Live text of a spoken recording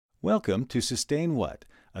Welcome to Sustain What,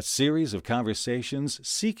 a series of conversations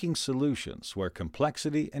seeking solutions where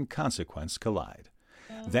complexity and consequence collide.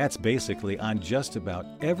 That's basically on just about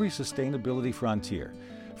every sustainability frontier,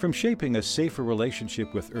 from shaping a safer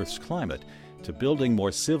relationship with Earth's climate to building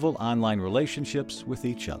more civil online relationships with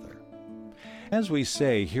each other. As we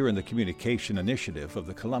say here in the Communication Initiative of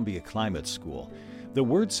the Columbia Climate School, the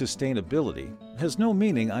word sustainability has no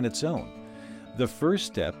meaning on its own. The first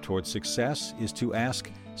step towards success is to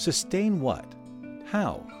ask, sustain what,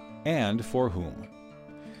 how, and for whom?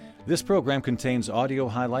 This program contains audio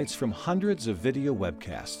highlights from hundreds of video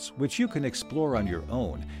webcasts, which you can explore on your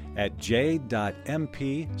own at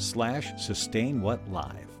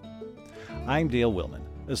j.mp/sustainwhatlive. I'm Dale Willman,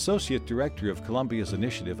 Associate Director of Columbia's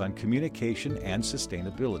Initiative on Communication and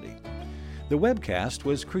Sustainability. The webcast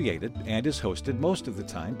was created and is hosted most of the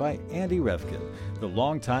time by Andy Revkin, the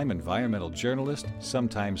longtime environmental journalist,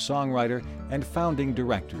 sometime songwriter, and founding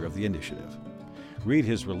director of the initiative. Read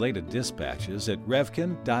his related dispatches at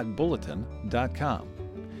revkin.bulletin.com.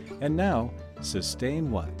 And now,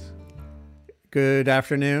 Sustain What? Good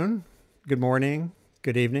afternoon, good morning,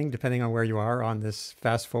 good evening, depending on where you are on this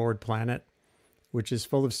fast-forward planet, which is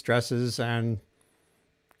full of stresses and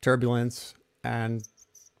turbulence and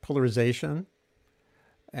polarization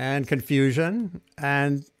and confusion,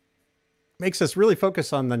 and makes us really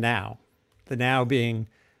focus on the now. The now being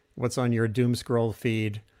what's on your doom scroll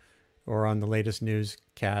feed or on the latest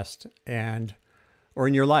newscast, or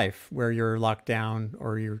in your life where you're locked down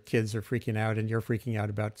or your kids are freaking out and you're freaking out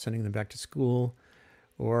about sending them back to school,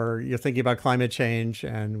 or you're thinking about climate change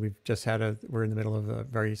and we're in the middle of a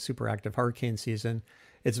very super active hurricane season.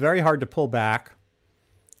 It's very hard to pull back,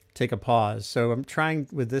 take a pause. So I'm trying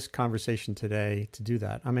with this conversation today to do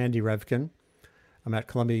that. I'm Andy Revkin. I'm at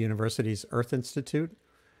Columbia University's Earth Institute,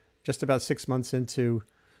 just about 6 months into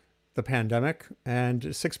the pandemic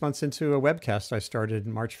and 6 months into a webcast I started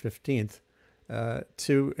March 15th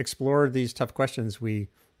to explore these tough questions we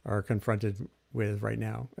are confronted with right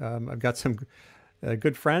now. I've got some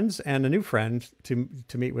good friends and a new friend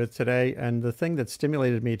to meet with today. And the thing that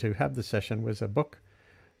stimulated me to have the session was a book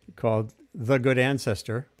called The Good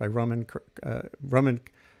Ancestor by Roman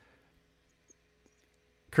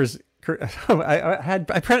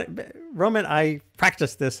I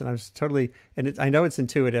practiced this and I was totally, I know it's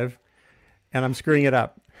intuitive and I'm screwing it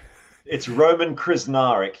up. It's Roman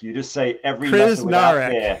Krznaric. You just say every letter without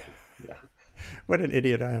there. Yeah. What an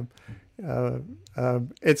idiot I am.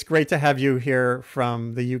 It's great to have you here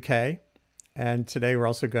from the UK. And today we're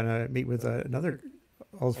also going to meet with another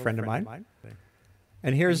old friend of mine.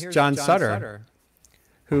 And here's John Sutter,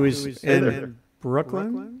 who is in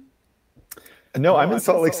Brooklyn. No, I'm in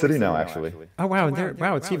Salt Lake City now, actually. Oh, wow.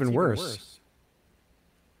 Wow, it's even worse.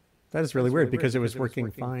 That is really weird because it was working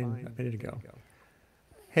fine a minute ago.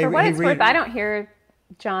 Hey, for what it's worth, I don't hear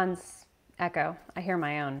John's echo. I hear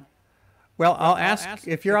my own. Well, I'll ask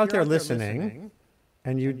if you're out there listening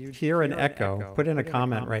and you hear an echo, put in a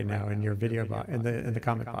comment right now in your video box, in the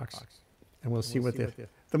comment box. And we'll see what the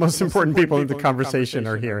most important people in the conversation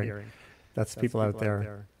are hearing. That's people out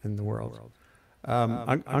there in the world.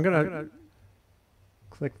 I'm going to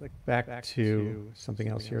click back to something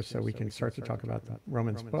else here so we can start to talk about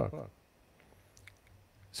Roman's book.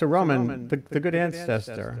 So Roman, the good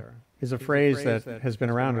ancestor, is a phrase that has been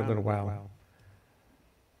around a little while.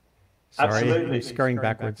 Sorry, Absolutely. I'm scurrying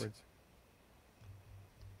backwards.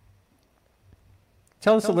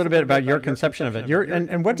 Tell us a little bit about your conception of it.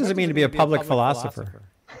 And what does it mean to be a public philosopher?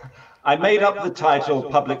 I made up the title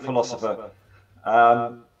public philosopher,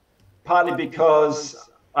 partly because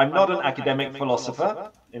I'm not an academic philosopher.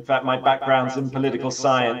 In fact, my background's in political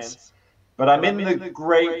science, but I'm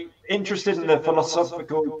interested in the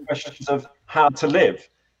philosophical questions of how to live,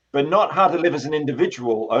 but not how to live as an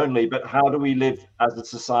individual only, but how do we live as a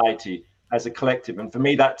society, as a collective. And for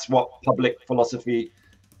me, that's what public philosophy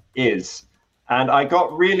is. And I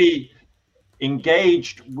got really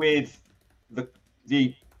engaged with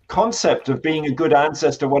the concept of being a good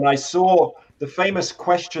ancestor when I saw the famous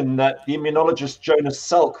question that the immunologist Jonas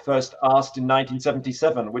Salk first asked in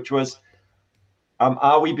 1977, which was,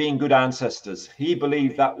 are we being good ancestors? He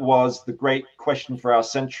believed that was the great question for our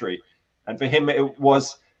century. And for him, it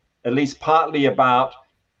was at least partly about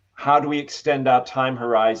how do we extend our time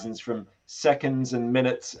horizons from seconds and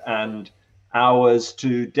minutes and hours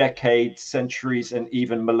to decades, centuries, and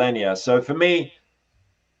even millennia. So for me,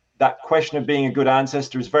 that question of being a good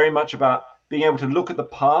ancestor is very much about being able to look at the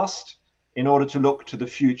past in order to look to the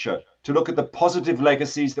future, to look at the positive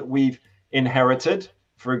legacies that we've inherited.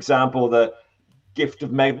 For example, the gift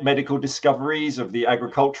of medical discoveries, of the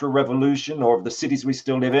agricultural revolution, or of the cities we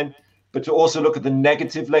still live in, but to also look at the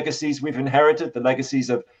negative legacies we've inherited, the legacies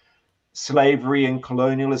of slavery and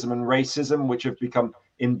colonialism and racism, which have become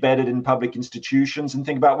embedded in public institutions, and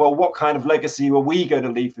think about, well, what kind of legacy are we going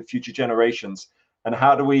to leave for future generations? And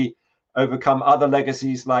how do we overcome other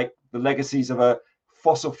legacies, like the legacies of a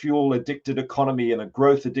fossil fuel addicted economy and a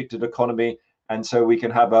growth addicted economy, and so we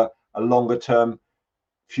can have a longer term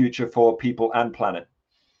future for people and planet.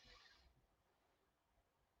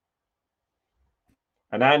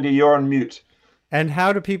 And Andy, you're on mute. And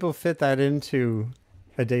how do people fit that into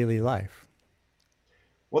a daily life?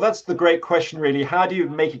 Well, that's the great question, really. How do you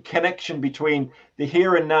make a connection between the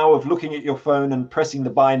here and now of looking at your phone and pressing the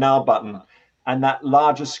buy now button and that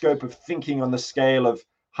larger scope of thinking on the scale of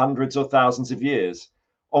hundreds or thousands of years?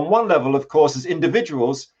 On one level, of course, as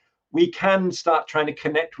individuals, we can start trying to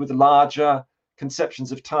connect with larger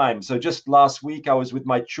conceptions of time. So just last week, I was with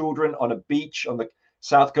my children on a beach on the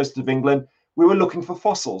south coast of England. We were looking for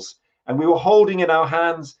fossils, and we were holding in our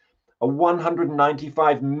hands a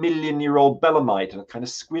 195 million year old belemnite, a kind of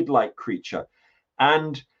squid-like creature.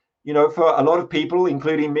 And, you know, for a lot of people,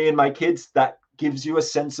 including me and my kids, that gives you a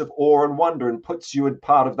sense of awe and wonder and puts you in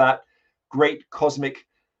part of that great cosmic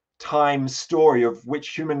time story of which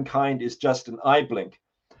humankind is just an eye blink.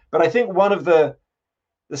 But I think one of the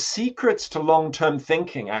secrets to long-term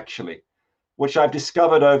thinking, actually, which I've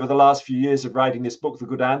discovered over the last few years of writing this book, The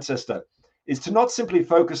Good Ancestor, is to not simply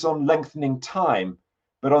focus on lengthening time,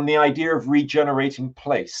 but on the idea of regenerating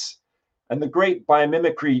place. And the great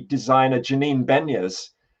biomimicry designer Janine Benyus,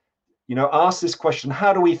 you know, asked this question: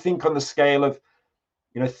 how do we think on the scale of,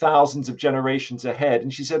 you know, thousands of generations ahead?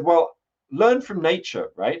 And she said, well, learn from nature,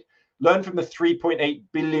 right? Learn from the 3.8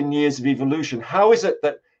 billion years of evolution. How is it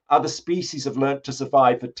that other species have learned to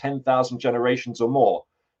survive for 10,000 generations or more?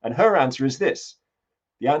 And her answer is this.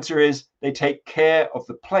 The answer is they take care of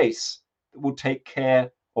the place that will take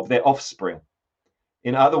care of their offspring.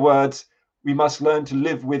 In other words, we must learn to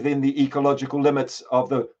live within the ecological limits of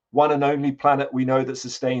the one and only planet we know that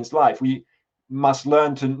sustains life. We must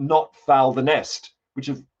learn to not foul the nest, which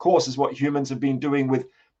of course is what humans have been doing with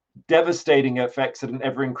devastating effects at an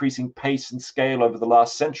ever-increasing pace and scale over the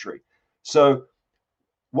last century. So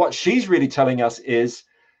what she's really telling us is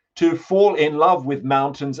to fall in love with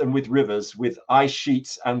mountains and with rivers, with ice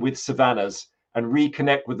sheets and with savannas, and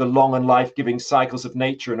reconnect with the long and life-giving cycles of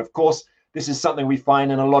nature. And of course, this is something we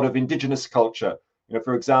find in a lot of indigenous culture. You know,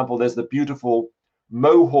 for example, there's the beautiful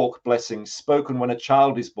Mohawk blessing spoken when a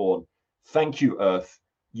child is born. Thank you, Earth.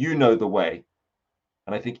 You know the way.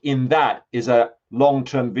 And I think in that is a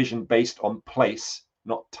long-term vision based on place,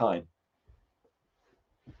 not time.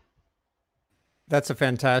 That's a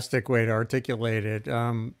fantastic way to articulate it.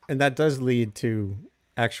 And that does lead to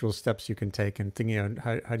actual steps you can take in thinking on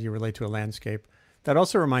how do you relate to a landscape. That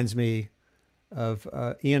also reminds me of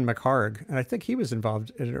Ian McHarg. And I think he was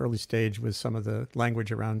involved at an early stage with some of the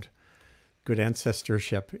language around good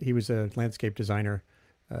ancestorship. He was a landscape designer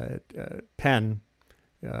at Penn.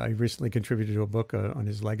 I recently contributed to a book on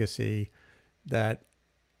his legacy that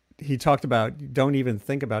he talked about. Don't even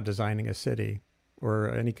think about designing a city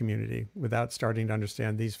or any community without starting to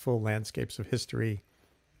understand these full landscapes of history,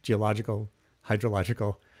 geological,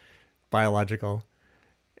 hydrological, biological,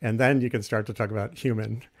 and then you can start to talk about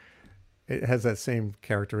human. It has that same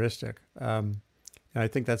characteristic. And I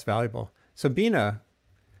think that's valuable. So Bina,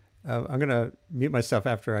 I'm going to mute myself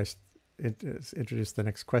after I introduce the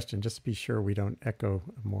next question, just to be sure we don't echo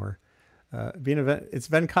more. Bina, it's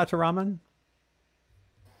Venkataraman?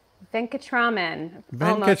 Venkatraman.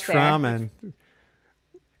 Venkatraman.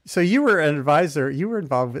 So you were an advisor, you were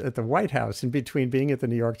involved at the White House in between being at the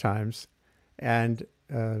New York Times and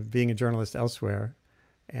being a journalist elsewhere.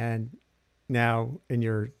 And now in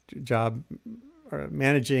your job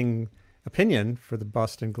managing opinion for the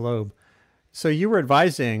Boston Globe. So you were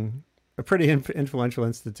advising a pretty influential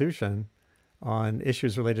institution on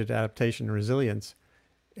issues related to adaptation and resilience.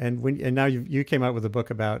 And now you came out with a book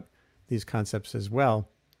about these concepts as well.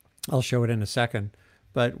 I'll show it in a second.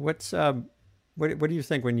 But what do you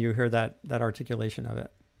think when you hear that articulation of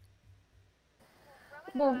it?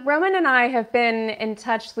 Well, Roman and I have been in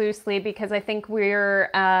touch loosely because I think we're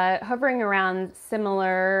hovering around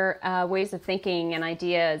similar ways of thinking and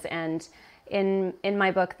ideas. And in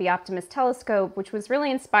my book, The Optimist Telescope, which was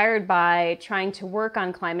really inspired by trying to work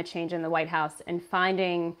on climate change in the White House and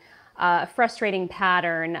finding a frustrating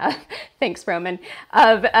pattern of, thanks, Roman,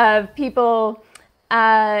 of people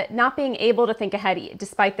not being able to think ahead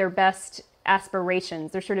despite their best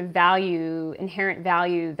aspirations, their sort of value, inherent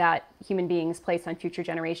value that human beings place on future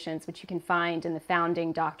generations, which you can find in the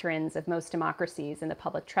founding doctrines of most democracies, in the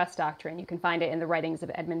public trust doctrine. You can find it in the writings of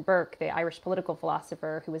Edmund Burke, the Irish political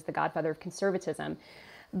philosopher who was the godfather of conservatism.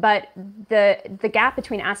 But the gap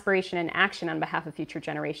between aspiration and action on behalf of future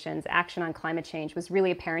generations, action on climate change, was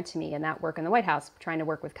really apparent to me in that work in the White House, trying to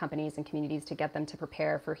work with companies and communities to get them to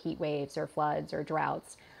prepare for heat waves or floods or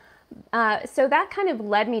droughts. So that kind of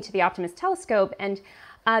led me to the Optimist Telescope, and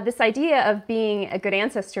this idea of being a good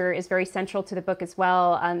ancestor is very central to the book as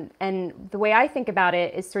well. And the way I think about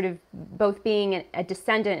it is sort of both being a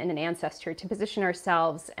descendant and an ancestor, to position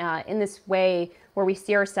ourselves in this way where we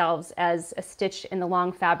see ourselves as a stitch in the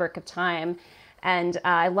long fabric of time. And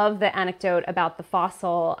I love the anecdote about the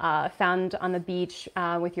fossil found on the beach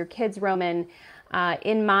with your kids, Roman.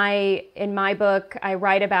 In my book, I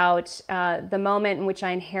write about the moment in which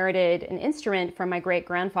I inherited an instrument from my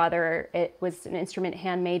great-grandfather. It was an instrument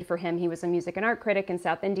handmade for him. He was a music and art critic in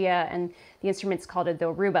South India, and the instrument's called a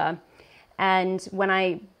dhoruba. And when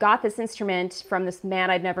I got this instrument from this man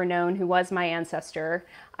I'd never known who was my ancestor,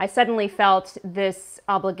 I suddenly felt this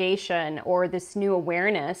obligation or this new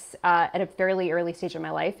awareness at a fairly early stage of my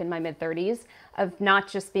life, in my mid-30s, of not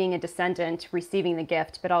just being a descendant receiving the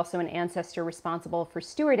gift, but also an ancestor responsible for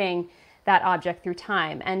stewarding that object through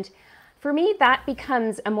time. And for me, that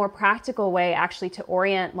becomes a more practical way actually to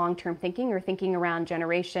orient long-term thinking, or thinking around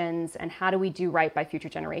generations and how do we do right by future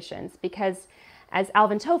generations. Because as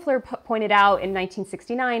Alvin Toffler pointed out in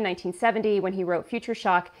 1969, 1970, when he wrote Future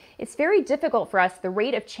Shock, it's very difficult for us. The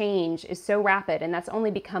rate of change is so rapid, and that's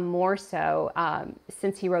only become more so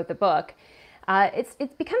since he wrote the book. It's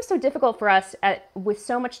become so difficult for us with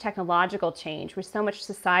so much technological change, with so much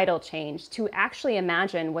societal change, to actually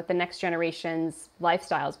imagine what the next generation's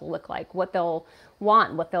lifestyles will look like, what they'll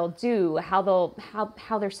want, what they'll do,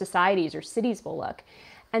 how their societies or cities will look.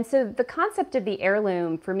 And so the concept of the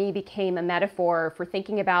heirloom for me became a metaphor for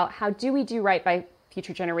thinking about how do we do right by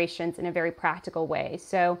future generations in a very practical way.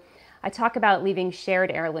 So I talk about leaving shared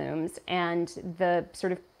heirlooms, and the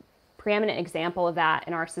sort of preeminent example of that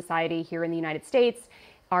in our society here in the United States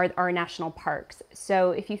are our national parks.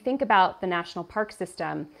 So if you think about the national park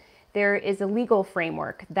system, there is a legal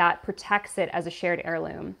framework that protects it as a shared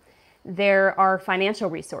heirloom. There are financial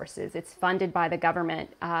resources. It's funded by the government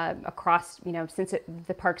across, since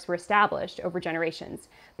the parks were established over generations.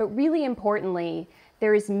 But really importantly,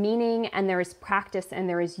 there is meaning and there is practice and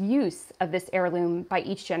there is use of this heirloom by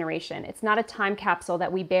each generation. It's not a time capsule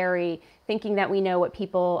that we bury thinking that we know what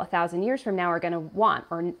people 1,000 years from now are going to want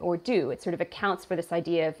or do. It sort of accounts for this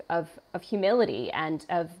idea of humility and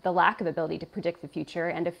of the lack of ability to predict the future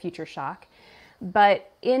and of future shock.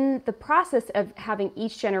 But in the process of having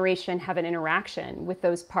each generation have an interaction with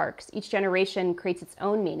those parks, each generation creates its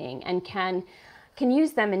own meaning and can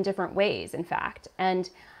use them in different ways, in fact. And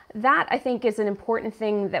that, I think, is an important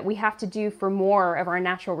thing that we have to do for more of our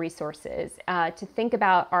natural resources, to think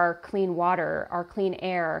about our clean water, our clean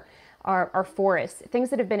air, our forests, things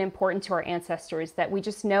that have been important to our ancestors that we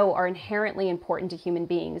just know are inherently important to human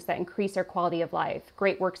beings, that increase our quality of life,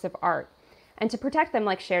 great works of art. And to protect them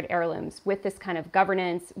like shared heirlooms with this kind of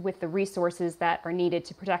governance, with the resources that are needed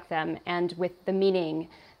to protect them, and with the meaning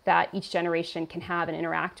that each generation can have and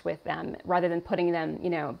interact with them, rather than putting them,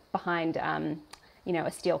 behind,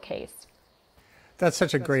 a steel case. That's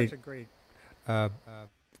such a great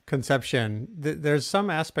conception. There's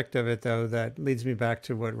some aspect of it, though, that leads me back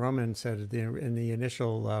to what Roman said in the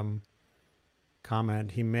initial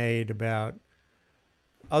comment he made about,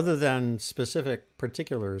 other than specific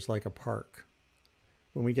particulars like a park,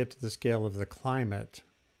 when we get to the scale of the climate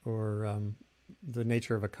or the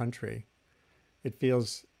nature of a country, it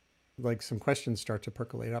feels like some questions start to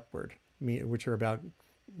percolate upward, which are about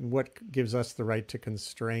what gives us the right to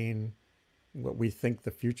constrain what we think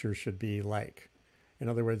the future should be like. In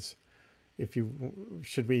other words,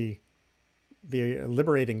 should we be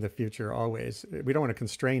liberating the future always? We don't want to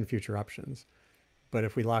constrain future options, but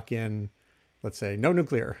if we lock in, let's say, no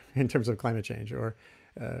nuclear in terms of climate change, or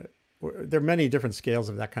there are many different scales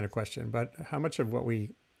of that kind of question, but how much of what we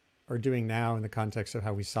are doing now in the context of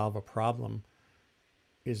how we solve a problem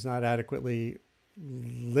is not adequately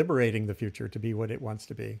liberating the future to be what it wants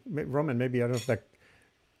to be? Roman, maybe, I don't know if that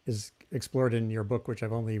is explored in your book, which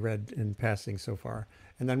I've only read in passing so far.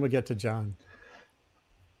 And then we'll get to John.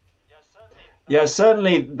 Yeah,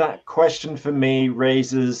 certainly that question for me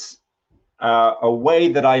raises a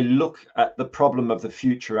way that I look at the problem of the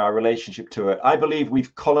future, our relationship to it. I believe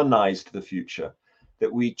we've colonized the future,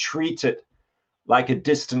 that we treat it like a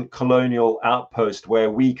distant colonial outpost where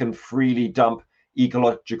we can freely dump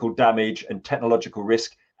ecological damage and technological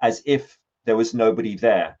risk as if there was nobody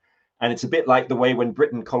there. And it's a bit like the way when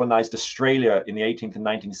Britain colonized Australia in the 18th and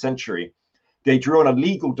 19th century. They drew on a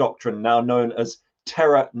legal doctrine now known as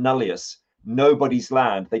terra nullius, nobody's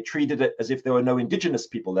land. They treated it as if there were no indigenous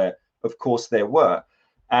people there. Of course there were.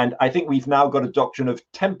 And I think we've now got a doctrine of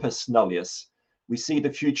tempus nullius. We see the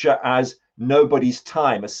future as nobody's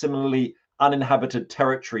time, a similarly uninhabited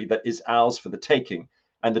territory that is ours for the taking.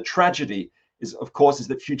 And the tragedy is, of course, is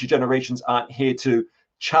that future generations aren't here to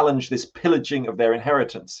challenge this pillaging of their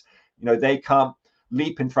inheritance. You know, they can't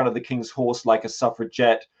leap in front of the king's horse like a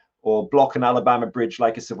suffragette, or block an Alabama bridge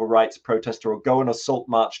like a civil rights protester, or go on a salt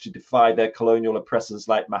march to defy their colonial oppressors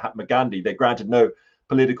like Mahatma Gandhi. They're granted no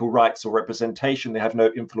political rights or representation. They have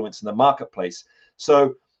no influence in the marketplace.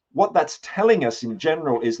 So what that's telling us in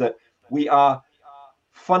general is that we are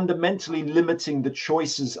fundamentally limiting the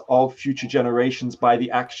choices of future generations by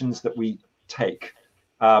the actions that we take.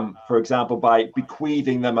 For example, by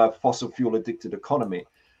bequeathing them a fossil fuel addicted economy.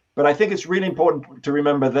 But I think it's really important to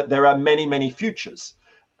remember that there are many, many futures.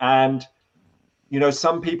 And, you know,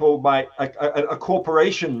 some people might, a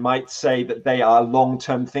corporation might say that they are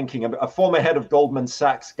long-term thinking. A former head of Goldman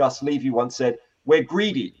Sachs, Gus Levy, once said, we're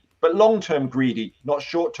greedy, but long-term greedy, not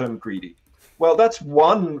short-term greedy. Well, that's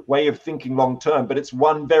one way of thinking long-term, but it's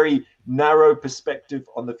one very narrow perspective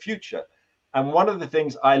on the future. And one of the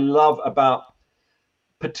things I love about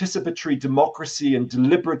participatory democracy and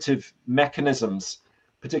deliberative mechanisms,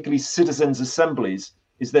 particularly citizens' assemblies,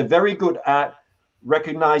 is they're very good at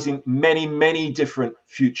recognizing many, many different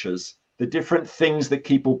futures, the different things that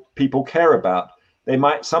people care about.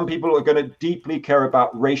 Some people are going to deeply care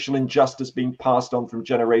about racial injustice being passed on from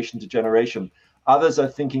generation to generation. Others are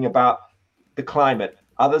thinking about the climate.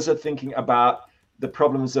 Others are thinking about the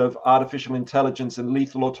problems of artificial intelligence and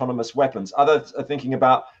lethal autonomous weapons. Others are thinking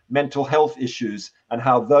about mental health issues and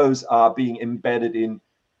how those are being embedded in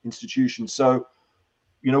institutions. So,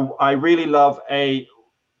 you know, I really love a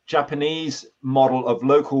Japanese model of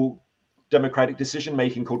local democratic decision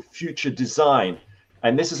making called future design.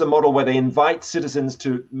 And this is a model where they invite citizens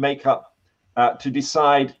to to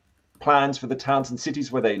decide plans for the towns and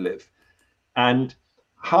cities where they live. And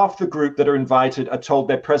half the group that are invited are told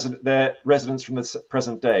their residents from the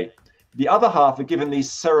present day. The other half are given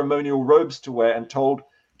these ceremonial robes to wear and told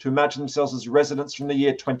to imagine themselves as residents from the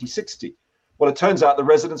year 2060. Well, it turns out the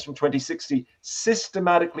residents from 2060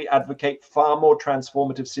 systematically advocate far more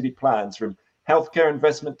transformative city plans, from healthcare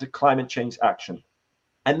investment to climate change action.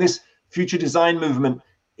 And this future design movement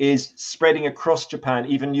is spreading across Japan,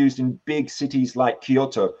 even used in big cities like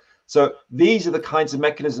Kyoto. So these are the kinds of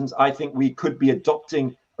mechanisms I think we could be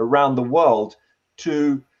adopting around the world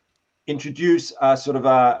to introduce a sort of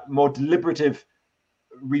a more deliberative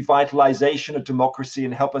revitalization of democracy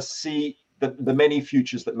and help us see the many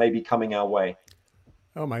futures that may be coming our way.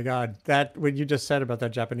 Oh my God, that what you just said about that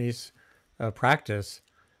Japanese practice,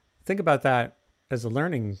 think about that as a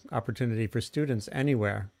learning opportunity for students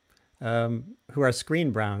anywhere who are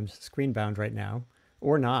screen bound right now,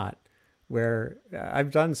 or not, where I've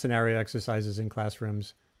done scenario exercises in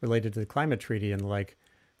classrooms related to the climate treaty and the like,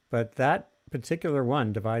 but that particular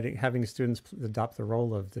one, having students adopt the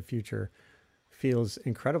role of the future, feels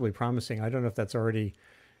incredibly promising. I don't know if that's already.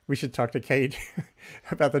 We should talk to Kate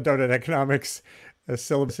about the donut economics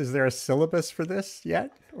syllabus. Is there a syllabus for this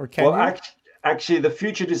yet? Or can you? Actually, the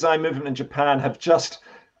future design movement in Japan have just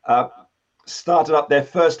started up their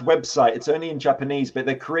first website. It's only in Japanese, but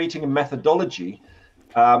they're creating a methodology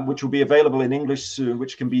which will be available in English soon,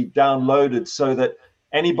 which can be downloaded so that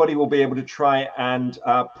anybody will be able to try and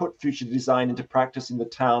put future design into practice in the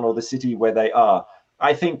town or the city where they are.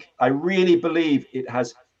 I really believe it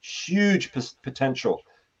has huge potential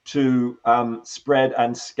to spread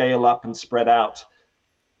and scale up and spread out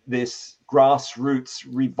this grassroots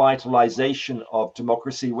revitalization of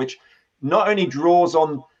democracy, which not only draws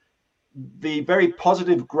on the very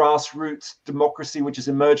positive grassroots democracy which is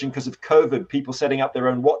emerging because of COVID, people setting up their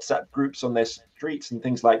own WhatsApp groups on their streets and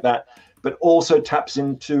things like that, but also taps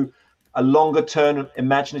into a longer term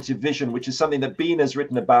imaginative vision, which is something that Bean has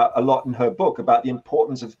written about a lot in her book, about the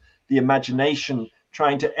importance of the imagination,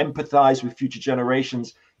 trying to empathize with future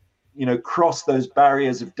generations, you know, cross those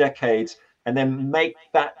barriers of decades and then make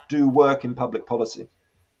that do work in public policy.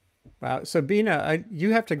 Wow. So Bina,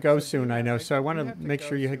 you have to go soon, I know. So I want to make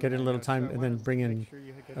sure you get in a little time and then bring in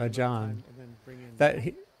John.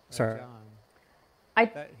 Sorry.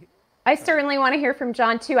 I certainly want to hear from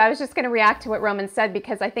John too. I was just going to react to what Roman said,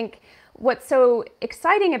 because I think what's so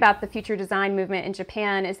exciting about the future design movement in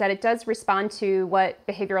Japan is that it does respond to what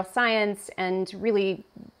behavioral science and really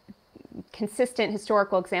consistent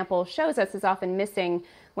historical example shows us is often missing,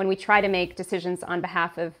 when we try to make decisions on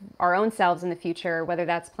behalf of our own selves in the future, whether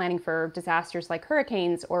that's planning for disasters like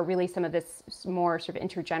hurricanes or really some of this more sort of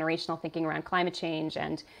intergenerational thinking around climate change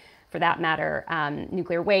and, for that matter,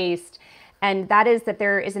 nuclear waste. And that is that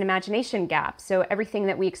there is an imagination gap. So everything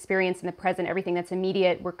that we experience in the present, everything that's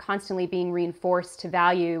immediate, we're constantly being reinforced to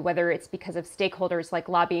value, whether it's because of stakeholders like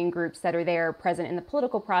lobbying groups that are there present in the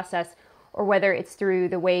political process, or whether it's through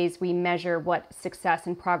the ways we measure what success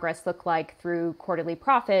and progress look like through quarterly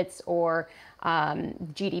profits or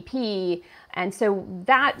GDP. And so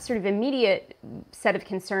that sort of immediate set of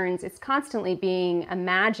concerns, it's constantly being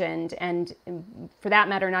imagined, and for that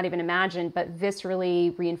matter, not even imagined, but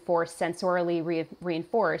viscerally reinforced, sensorially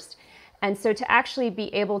reinforced. And so to actually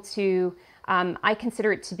be able to, I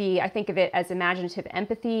consider it to be, I think of it as imaginative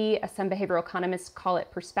empathy. Some behavioral economists call it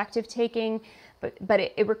perspective taking, but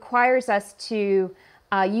it requires us to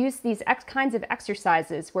use these kinds of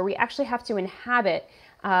exercises where we actually have to inhabit,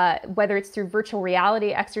 whether it's through virtual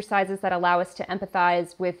reality exercises that allow us to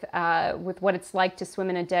empathize with what it's like to swim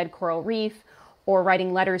in a dead coral reef, or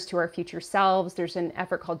writing letters to our future selves. There's an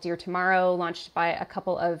effort called Dear Tomorrow, launched by a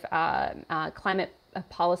couple of climate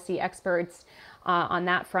policy experts on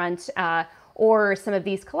that front, or some of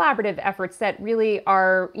these collaborative efforts that really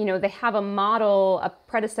are, they have a model, a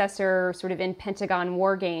predecessor sort of in Pentagon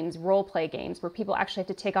war games, role play games, where people actually have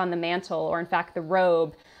to take on the mantle, or in fact the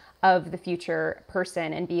robe, of the future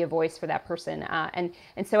person and be a voice for that person. And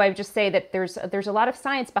so I would just say that there's a lot of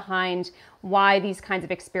science behind why these kinds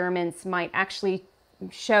of experiments might actually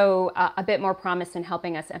show a bit more promise in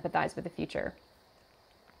helping us empathize with the future.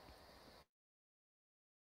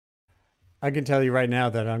 I can tell you right now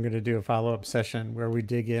that I'm going to do a follow-up session where we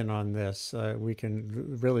dig in on this. We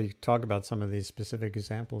can really talk about some of these specific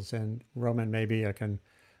examples. And Roman, maybe I can,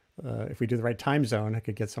 if we do the right time zone, I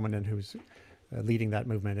could get someone in who's leading that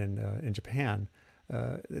movement in Japan.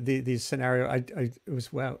 These scenario, it was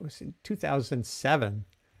in 2007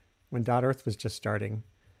 when .Earth was just starting.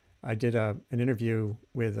 I did an interview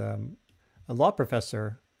with a law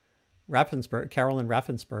professor, Carolyn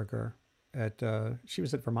Raffensperger, she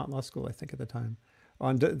was at Vermont Law School, I think, at the time,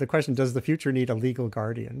 on the question, does the future need a legal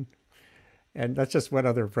guardian? And that's just one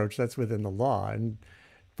other approach that's within the law.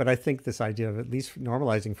 But I think this idea of at least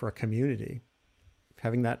normalizing for a community,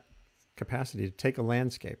 having that capacity to take a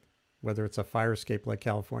landscape, whether it's a firescape like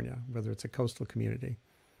California, whether it's a coastal community,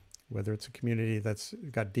 whether it's a community that's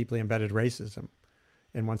got deeply embedded racism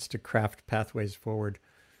and wants to craft pathways forward.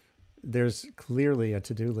 There's clearly a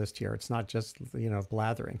to-do list here. It's not just,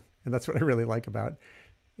 blathering. And that's what I really like about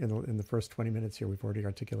in the first 20 minutes here, we've already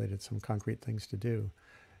articulated some concrete things to do.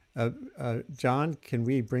 John, can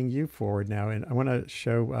we bring you forward now? And I want to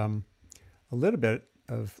show a little bit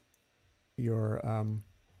of your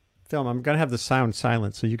film. I'm going to have the sound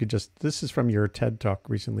silent, so you could this is from your TED talk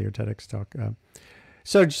recently, your TEDx talk.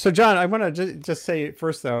 So John, I want to just say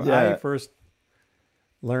first, though, I first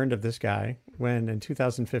learned of this guy when in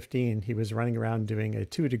 2015, he was running around doing a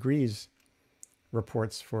 2 degrees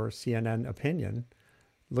reports for CNN Opinion,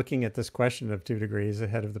 looking at this question of 2 degrees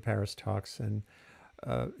ahead of the Paris talks. And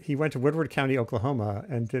he went to Woodward County, Oklahoma,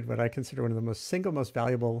 and did what I consider one of the single most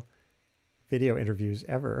valuable video interviews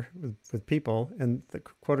ever with people in the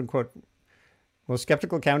quote unquote most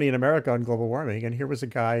skeptical county in America on global warming. And here was a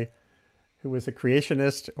guy who was a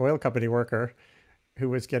creationist oil company worker who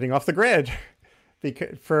was getting off the grid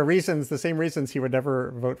because, for reasons, the same reasons he would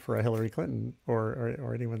never vote for a Hillary Clinton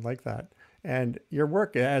or anyone like that. And your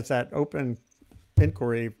work has that open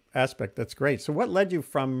inquiry aspect. That's great. So what led you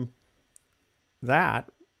from that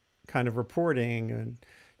kind of reporting and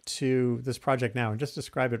to this project now? And just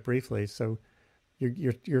describe it briefly. So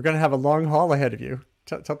you're going to have a long haul ahead of you.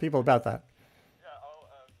 Tell people about that.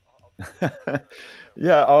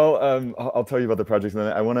 Yeah, I'll tell you about the project, and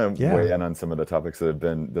then I want to weigh in on some of the topics that have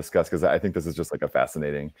been discussed, because I think this is just like a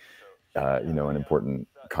fascinating, an important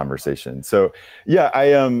conversation. So yeah,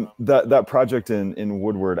 that project in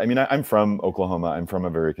Woodward. I mean, I'm from Oklahoma. I'm from a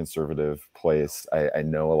very conservative place. I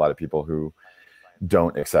know a lot of people who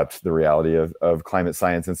don't accept the reality of climate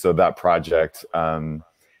science, and so that project,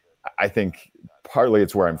 I think partly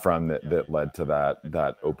it's where I'm from that led to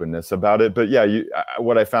that openness about it. But yeah,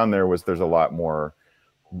 what I found there was there's a lot more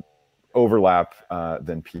overlap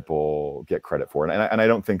than people get credit for, and I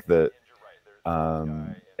don't think that.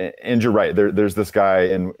 And you're right. There's this guy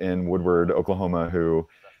in Woodward, Oklahoma, who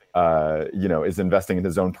is investing in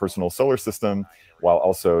his own personal solar system while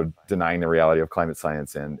also denying the reality of climate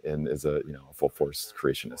science and is a full force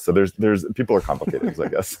creationist. So there's people are complicated. I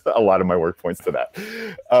guess a lot of my work points to that.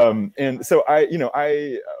 And so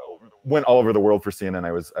I went all over the world for CNN.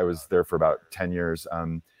 I was there for about 10 years.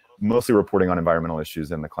 mostly reporting on environmental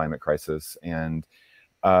issues and the climate crisis. And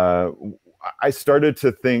I started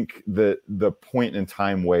to think that the point in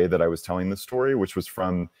time way that I was telling the story, which was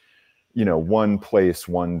from, one place,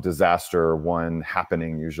 one disaster, one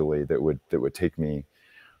happening usually that would take me,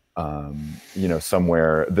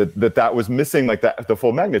 somewhere, that was missing like that, the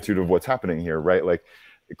full magnitude of what's happening here, right? Like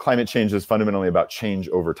climate change is fundamentally about change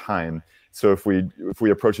over time. So if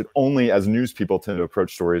we approach it only as news people tend to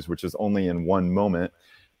approach stories, which is only in one moment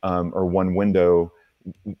or one window,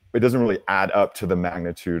 it doesn't really add up to the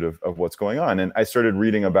magnitude of what's going on. And I started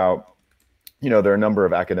reading about, there are a number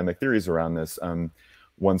of academic theories around this.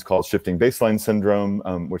 One's called shifting baseline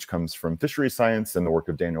syndrome, which comes from fisheries science and the work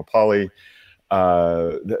of Daniel Pauly.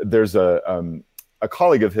 There's a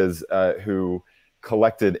colleague of his who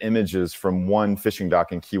collected images from one fishing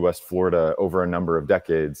dock in Key West, Florida over a number of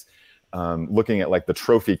decades, looking at like the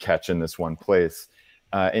trophy catch in this one place.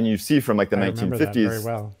 And you see from like the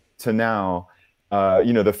 1950s to now,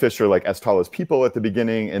 the fish are like as tall as people at the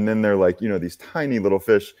beginning. And then they're like, these tiny little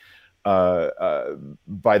fish by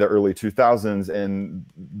the early 2000s. And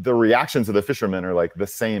the reactions of the fishermen are like the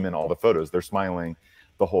same in all the photos. They're smiling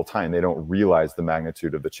the whole time. They don't realize the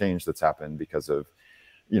magnitude of the change that's happened because of,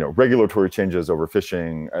 regulatory changes,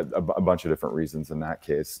 overfishing, a bunch of different reasons in that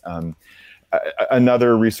case.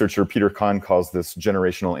 Another researcher, Peter Kahn, calls this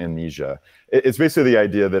generational amnesia. It's basically the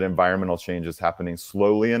idea that environmental change is happening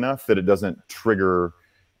slowly enough that it doesn't trigger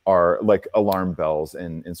our like alarm bells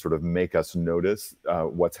and sort of make us notice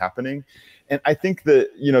what's happening. And I think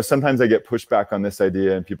that, sometimes I get pushback on this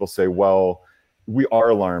idea and people say, well, we are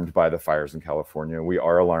alarmed by the fires in California. We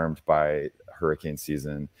are alarmed by hurricane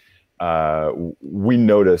season. We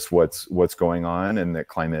notice what's going on and that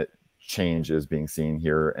climate change is being seen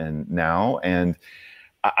here and now. And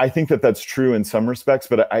I think that that's true in some respects,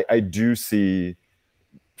 but I do see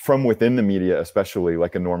from within the media, especially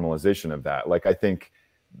like a normalization of that. Like, I think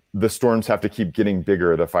the storms have to keep getting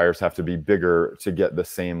bigger. The fires have to be bigger to get the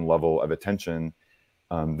same level of attention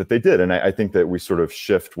that they did. And I think that we sort of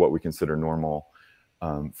shift what we consider normal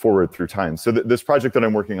forward through time. So this project that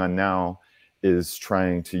I'm working on now is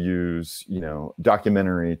trying to use,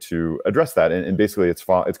 documentary to address that. And basically it's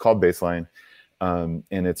called Baseline. And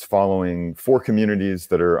it's following 4 communities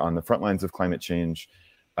that are on the front lines of climate change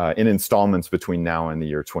in installments between now and the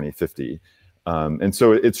year 2050. And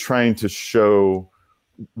so it's trying to show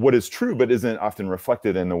what is true, but isn't often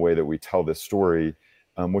reflected in the way that we tell this story,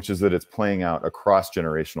 which is that it's playing out across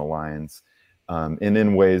generational lines and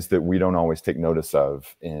in ways that we don't always take notice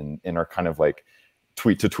of in our kind of like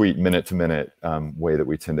tweet to tweet, minute to minute way that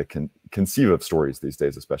we tend to conceive of stories these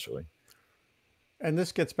days, especially. And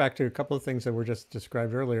this gets back to a couple of things that were just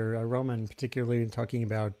described earlier. Roman, particularly talking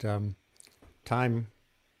about time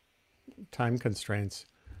constraints.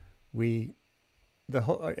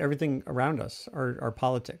 Everything around us, our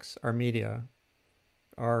politics, our media,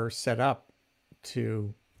 are set up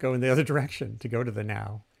to go in the other direction, to go to the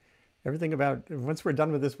now. Everything about, once we're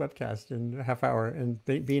done with this webcast in a half hour, and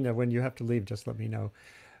Bina, when you have to leave, just let me know.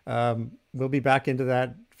 We'll be back into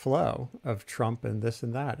that flow of Trump and this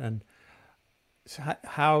and that. And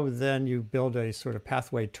how then you build a sort of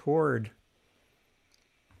pathway toward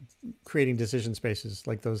creating decision spaces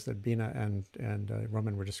like those that Bina and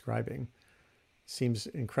Roman were describing seems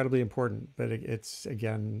incredibly important. But it's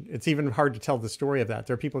even hard to tell the story of that.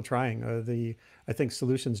 There are people trying. I think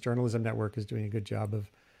Solutions Journalism Network is doing a good job of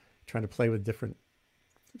trying to play with different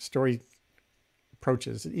story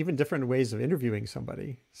approaches, even different ways of interviewing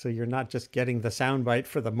somebody. So you're not just getting the soundbite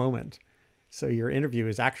for the moment. So your interview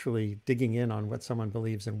is actually digging in on what someone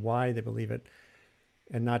believes and why they believe it,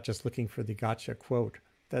 and not just looking for the gotcha quote.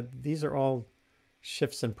 That these are all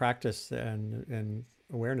shifts in practice and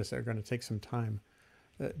awareness that are going to take some time.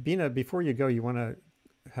 Bina, before you go, you want to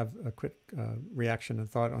have a quick reaction and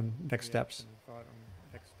thought on next steps?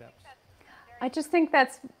 I just think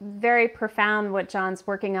that's very profound what John's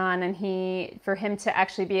working on, and for him to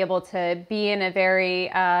actually be able to be in a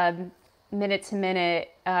very minute-to-minute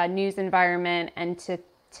news environment and to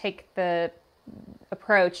take the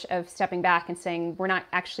approach of stepping back and saying we're not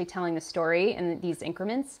actually telling the story in these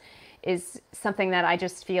increments is something that I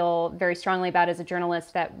just feel very strongly about as a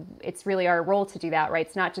journalist, that it's really our role to do that, right?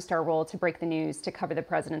 It's not just our role to break the news, to cover the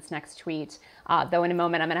president's next tweet, though in a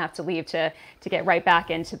moment I'm gonna have to leave to get right back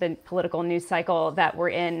into the political news cycle that we're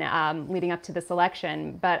in leading up to this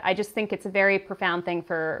election. But I just think it's a very profound thing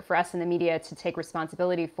for us in the media to take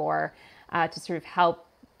responsibility for, to sort of help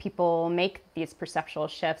people make these perceptual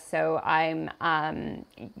shifts. So I'm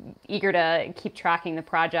eager to keep tracking the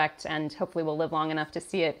project, and hopefully we'll live long enough to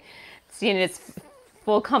see it in its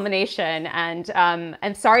full culmination. And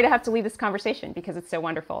I'm sorry to have to leave this conversation because it's so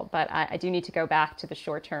wonderful, but I do need to go back to the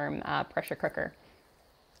short-term pressure cooker.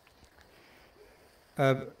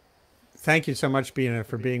 Thank you so much, Bina,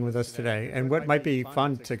 for being with us today. And what might be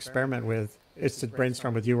fun to experiment with is to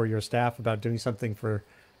brainstorm with you or your staff about doing something for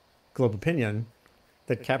Global Opinion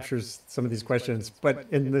that captures some of these questions, but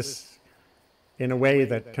in a way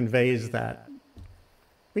that conveys that.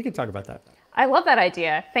 We can talk about that. I love that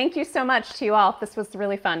idea. Thank you so much to you all. This was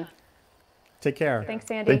really fun. Take care.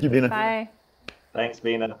 Thanks, Andy. Thank you, Bina. Bye. Thanks,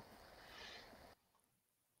 Bina.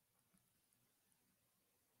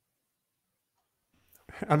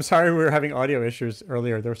 I'm sorry we were having audio issues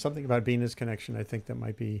earlier. There was something about Bina's connection, I think, that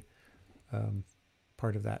might be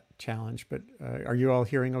part of that challenge. But are you all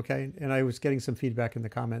hearing okay? And I was getting some feedback in the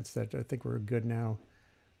comments that I think we're good now.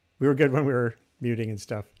 We were good when we were muting and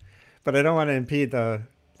stuff. But I don't want to impede the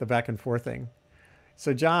back and forth thing.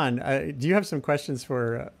 So John, do you have some questions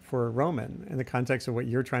for Roman in the context of what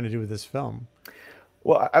you're trying to do with this film?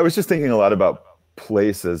 Well, I was just thinking a lot about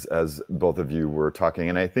place as both of you were talking.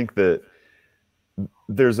 And I think that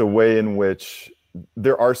there's a way in which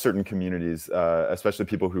there are certain communities, especially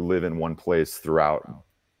people who live in one place throughout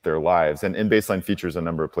their lives. And Baseline features a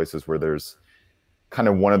number of places where there's kind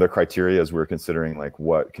of one of the criteria as we're considering like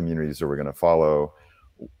what communities are we going to follow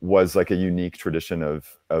was like a unique tradition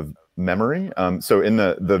of memory. So in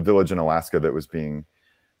the village in Alaska that was being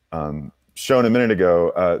shown a minute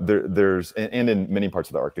ago, there's and in many parts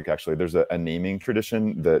of the Arctic actually, there's a naming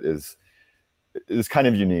tradition that is kind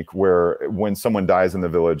of unique, where when someone dies in the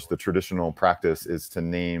village, the traditional practice is to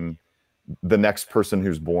name the next person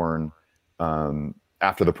who's born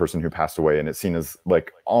after the person who passed away, and it's seen as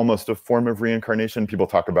like almost a form of reincarnation. People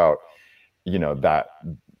talk about, you know, that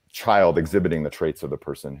child exhibiting the traits of the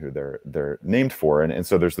person who they're named for, and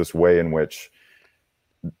so there's this way in which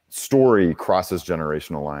story crosses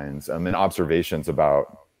generational lines, and observations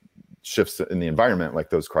about shifts in the environment, like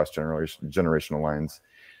those cross generational lines.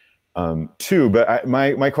 Too, but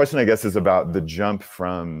my question, I guess, is about the jump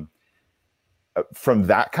from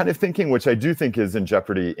that kind of thinking, which I do think is in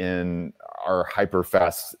jeopardy in our hyper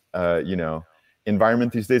fast,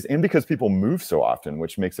 environment these days, and because people move so often,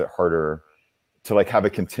 which makes it harder to like have a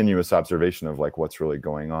continuous observation of like what's really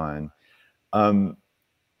going on.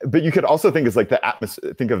 But you could also think as like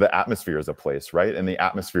think of the atmosphere as a place, right? And the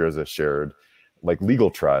atmosphere as a shared like legal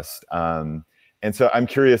trust. And so I'm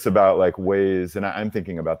curious about like ways, and I'm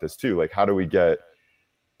thinking about this too, like how do we get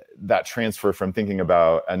that transfer from thinking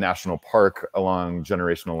about a national park along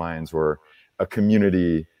generational lines or a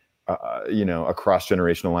community, across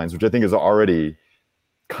generational lines, which I think is already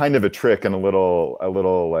kind of a trick and a little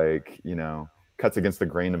like, cuts against the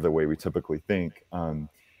grain of the way we typically think.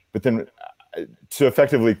 But then to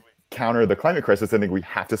effectively counter the climate crisis, I think we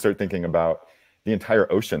have to start thinking about the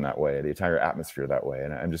entire ocean that way, the entire atmosphere that way.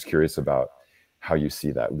 And I'm just curious about how you see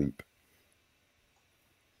that leap.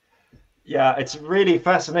 Yeah, it's really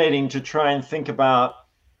fascinating to try and think about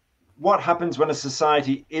what happens when a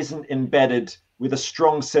society isn't embedded with a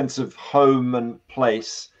strong sense of home and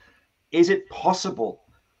place. Is it possible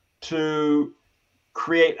to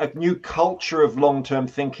create a new culture of long-term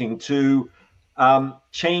thinking, to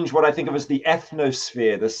change what I think of as the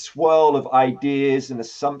ethnosphere, the swirl of ideas and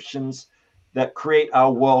assumptions that create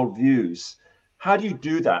our worldviews? How do you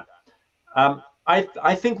do that?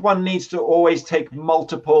 I think one needs to always take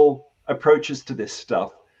multiple approaches to this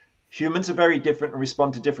stuff. Humans are very different and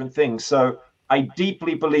respond to different things. So I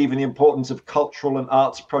deeply believe in the importance of cultural and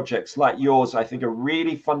arts projects like yours. I think are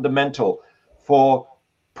really fundamental for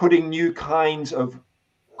putting new kinds of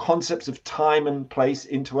concepts of time and place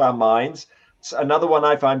into our minds. So another one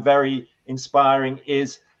I find very inspiring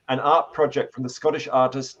is an art project from the Scottish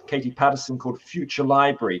artist Katie Patterson called Future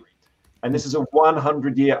Library. And this is a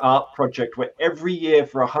 100-year art project where every year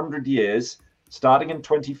for 100 years, starting in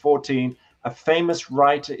 2014, a famous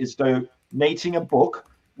writer is donating a book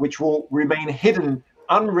which will remain hidden,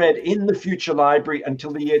 unread in the Future Library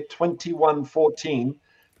until the year 2114,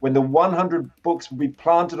 when the 100 books will be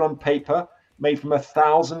planted on paper, made from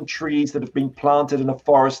 1,000 trees that have been planted in a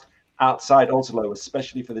forest outside Oslo,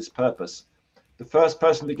 especially for this purpose. The first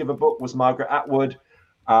person to give a book was Margaret Atwood.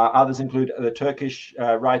 Others include the Turkish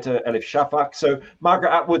writer Elif Shafak. So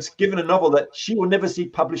Margaret Atwood's given a novel that she will never see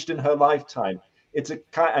published in her lifetime.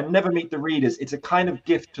 And never meet the readers. It's a kind of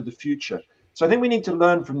gift to the future. So I think we need to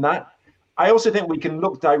learn from that. I also think we can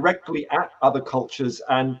look directly at other cultures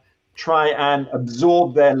and try and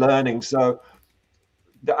absorb their learning. So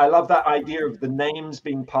I love that idea of the names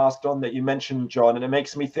being passed on that you mentioned, John, and it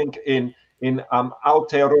makes me think in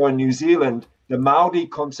Aotearoa, New Zealand, the Maori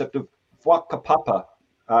concept of whakapapa,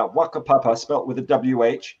 Wakapapa, spelt with a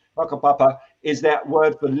WH. Wakapapa is that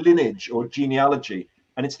word for lineage or genealogy.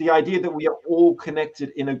 And it's the idea that we are all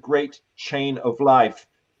connected in a great chain of life,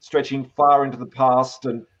 stretching far into the past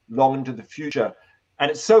and long into the future. And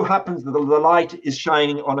it so happens that the light is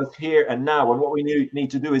shining on us here and now. And what we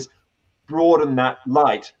need to do is broaden that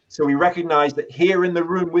light. So we recognize that here in the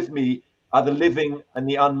room with me are the living and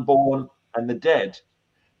the unborn and the dead.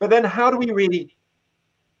 But then how do we really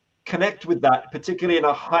connect with that, particularly in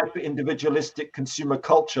a hyper-individualistic consumer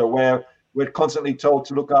culture where we're constantly told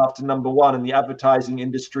to look after number one and the advertising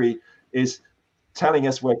industry is telling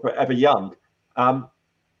us we're forever young?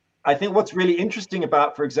 I think what's really interesting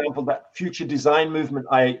about, for example, that future design movement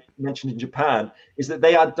I mentioned in Japan is that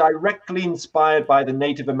they are directly inspired by the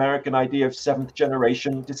Native American idea of seventh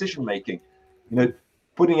generation decision making,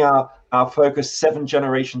 putting our focus 7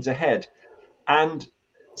 generations ahead. And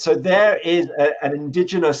so there is an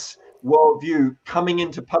indigenous worldview coming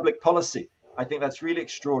into public policy. I think that's really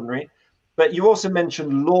extraordinary. But you also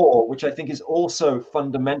mentioned law, which I think is also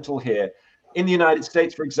fundamental here. In the United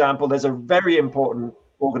States, for example, there's a very important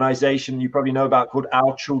organization you probably know about called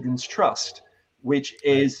Our Children's Trust, which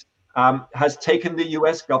is has taken the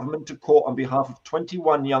US government to court on behalf of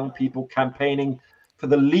 21 young people campaigning for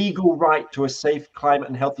the legal right to a safe climate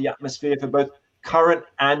and healthy atmosphere for both current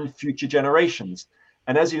and future generations.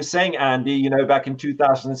 And as you were saying, Andy, back in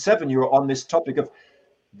 2007, you were on this topic of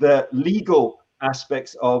the legal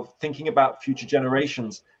aspects of thinking about future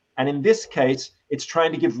generations. And in this case, it's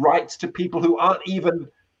trying to give rights to people who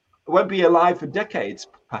won't be alive for decades,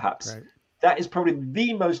 perhaps. Right. That is probably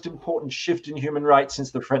the most important shift in human rights since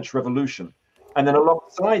the French Revolution. And then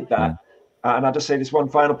alongside that, and I'll just say this one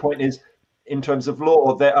final point is, in terms of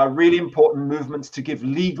law, there are really important movements to give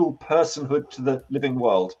legal personhood to the living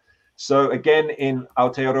world. So again, in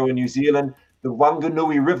Aotearoa, New Zealand, the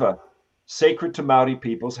Wanganui River, sacred to Maori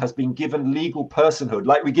peoples, has been given legal personhood,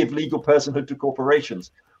 like we give legal personhood to corporations,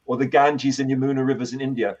 or the Ganges and Yamuna rivers in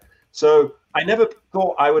India. So I never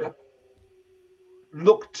thought I would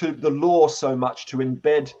look to the law so much to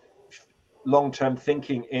embed long-term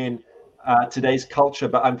thinking in today's culture,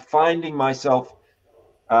 but I'm finding myself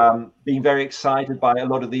being very excited by a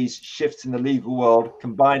lot of these shifts in the legal world,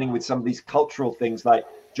 combining with some of these cultural things like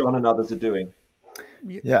John and others are doing.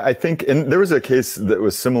 Yeah, I think, and there was a case that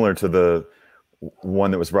was similar to the one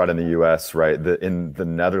that was brought in the US, right? In the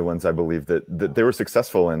Netherlands, I believe that they were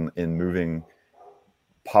successful in moving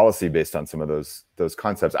policy based on some of those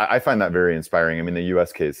concepts. I find that very inspiring. I mean, the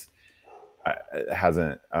US case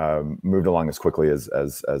hasn't moved along as quickly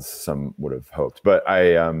as some would have hoped. But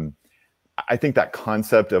I think that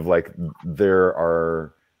concept of like there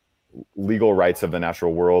are legal rights of the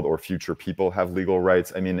natural world, or future people have legal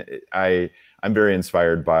rights. I mean, I'm very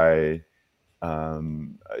inspired by,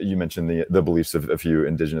 you mentioned the beliefs of a few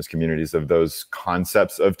indigenous communities, of those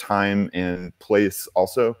concepts of time and place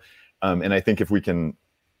also. And I think if we can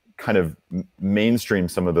kind of mainstream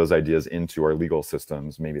some of those ideas into our legal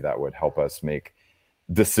systems, maybe that would help us make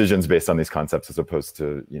decisions based on these concepts as opposed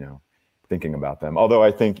to, thinking about them. Although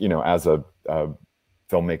I think, as a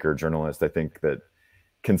filmmaker, journalist, I think that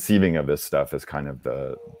conceiving of this stuff is kind of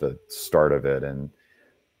the start of it. And,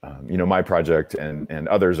 my project and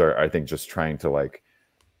others are, I think, just trying to like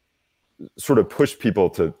sort of push people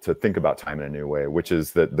to think about time in a new way, which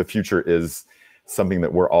is that the future is something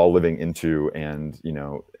that we're all living into, and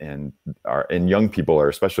and young people are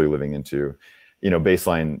especially living into.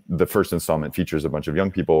 Baseline, the first installment features a bunch of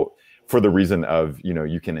young people for the reason of,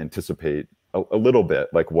 you can anticipate a little bit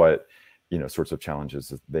like what, sorts of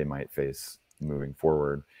challenges they might face moving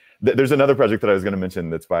forward. There's another project that I was going to mention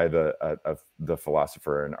that's by the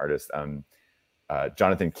philosopher and artist,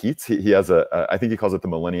 Jonathan Keats. He has I think he calls it the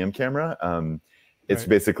Millennium Camera. It's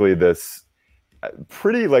basically this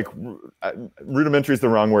pretty like rudimentary is the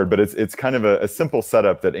wrong word, but it's kind of a simple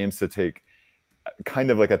setup that aims to take kind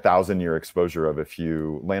of like 1,000-year exposure of a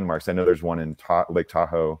few landmarks. I know there's one in Lake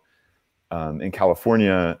Tahoe in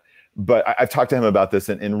California, but I've talked to him about this,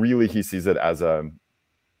 and really he sees it as a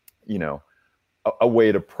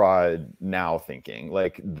way to prod now thinking,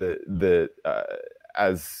 like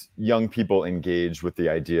as young people engage with the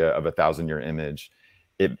idea of 1,000-year image,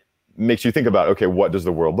 it makes you think about, okay, what does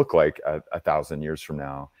the world look like 1,000 years from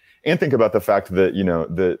now? And think about the fact that,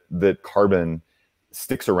 that carbon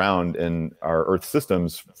sticks around in our Earth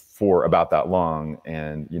systems for about that long,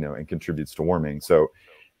 and, and contributes to warming. So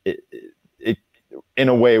it in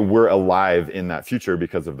a way, we're alive in that future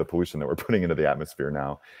because of the pollution that we're putting into the atmosphere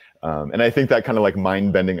now. And I think that kind of like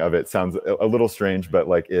mind bending of it sounds a little strange, but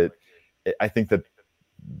like I think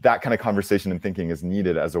that kind of conversation and thinking is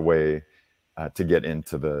needed as a way to get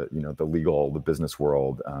into the the legal, the business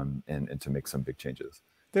world, and to make some big changes.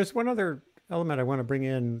 There's one other element I want to bring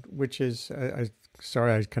in, which is,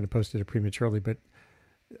 sorry, I kind of posted it prematurely, but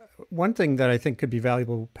one thing that I think could be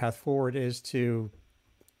valuable path forward is to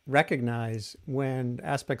recognize when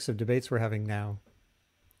aspects of debates we're having now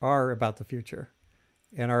are about the future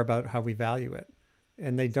and are about how we value it,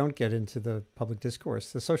 and they don't get into the public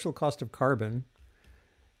discourse. The social cost of carbon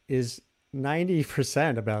is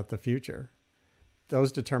 90% about the future.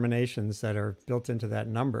 Those determinations that are built into that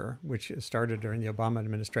number, which started during the Obama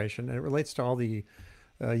administration, and it relates to all the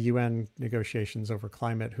UN negotiations over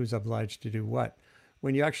climate, who's obliged to do what.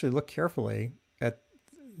 When you actually look carefully at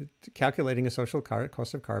calculating a social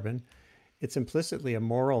cost of carbon, it's implicitly a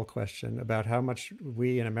moral question about how much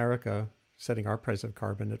we in America, setting our price of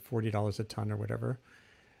carbon at $40 a ton or whatever,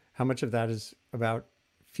 how much of that is about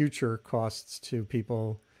future costs to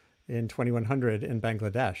people in 2100 in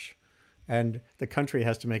Bangladesh. And the country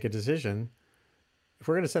has to make a decision. If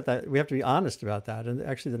we're going to set that, we have to be honest about that. And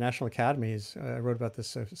actually the National Academies, I wrote about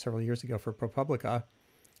this several years ago for ProPublica,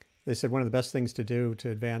 they said one of the best things to do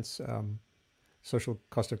to advance social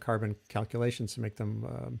cost of carbon calculations to make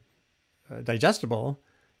them digestible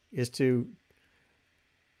is to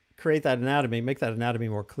create that anatomy, make that anatomy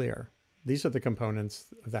more clear. These are the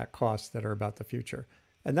components of that cost that are about the future.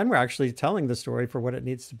 And then we're actually telling the story for what it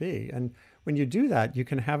needs to be. And when you do that, you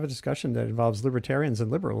can have a discussion that involves libertarians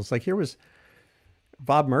and liberals. Like here was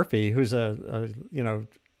Bob Murphy, who's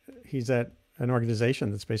he's at an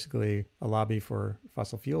organization that's basically a lobby for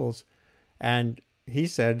fossil fuels. And he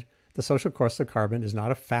said, the social cost of carbon is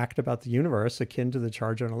not a fact about the universe akin to the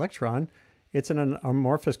charge on an electron. It's an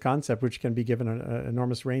amorphous concept which can be given an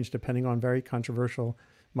enormous range depending on very controversial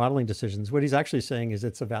modeling decisions. What he's actually saying is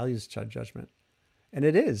it's a values judgment. And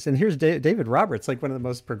it is. And here's David Roberts, like one of the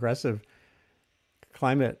most progressive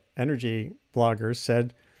climate energy bloggers,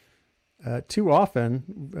 said, too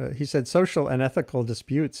often, he said, social and ethical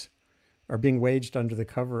disputes are being waged under the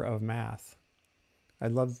cover of math. I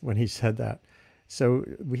love when he said that. So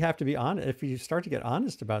we have to be honest. If you start to get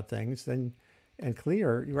honest about things, then and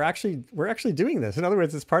clear, we're actually doing this. In other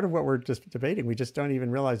words, it's part of what we're just debating. We just don't even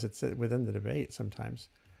realize it's within the debate sometimes.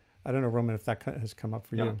 I don't know, Roman, if that has come up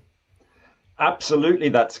for you. Absolutely,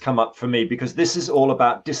 that's come up for me, because this is all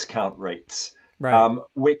about discount rates, right.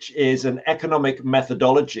 Which is an economic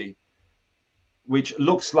methodology which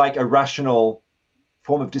looks like a rational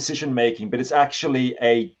form of decision making, but it's actually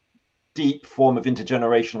a deep form of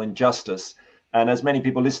intergenerational injustice. And as many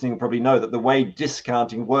people listening probably know, that the way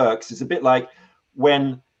discounting works is a bit like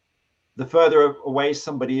when the further away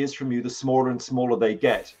somebody is from you, the smaller and smaller they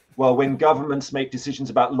get. Well, when governments make decisions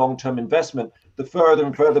about long-term investment, the further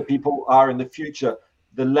and further people are in the future,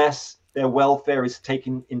 the less their welfare is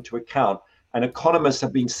taken into account. And economists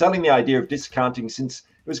have been selling the idea of discounting since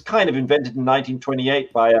it was kind of invented in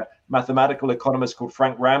 1928 by a mathematical economist called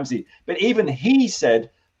Frank Ramsey. But even he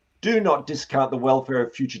said, do not discount the welfare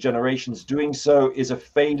of future generations. Doing so is a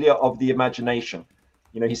failure of the imagination.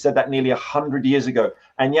 He said that nearly 100 years ago,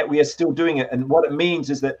 and yet we are still doing it. And what it means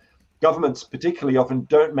is that governments particularly often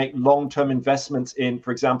don't make long-term investments in,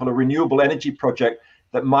 for example, a renewable energy project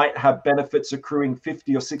that might have benefits accruing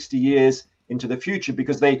 50 or 60 years into the future,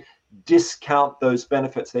 because they discount those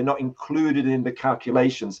benefits. They're not included in the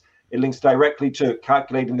calculations. It links directly to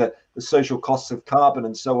calculating the social costs of carbon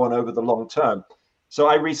and so on over the long term. So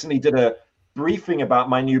I recently did a briefing about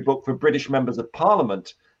my new book for British members of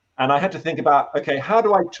parliament. And I had to think about, okay, how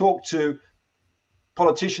do I talk to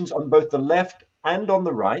politicians on both the left and on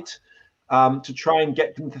the right to try and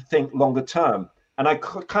get them to think longer term? And I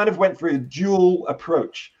kind of went through a dual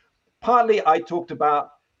approach. Partly I talked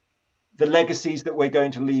about the legacies that we're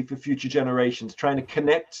going to leave for future generations, trying to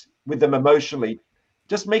connect with them emotionally,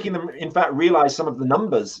 just making them, in fact, realize some of the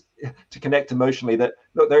numbers to connect emotionally. That,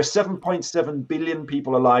 look, there are 7.7 billion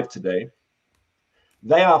people alive today.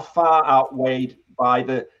 They are far outweighed by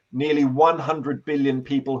the nearly 100 billion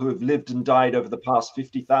people who have lived and died over the past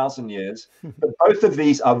 50,000 years. But both of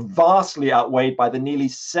these are vastly outweighed by the nearly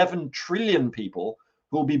 7 trillion people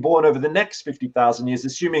who will be born over the next 50,000 years,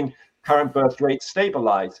 assuming current birth rates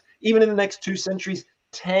stabilize. Even in the next 2 centuries,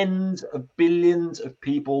 tens of billions of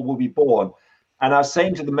people will be born. And I was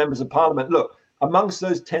saying to the members of parliament, look, amongst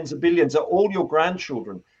those tens of billions are all your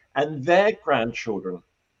grandchildren and their grandchildren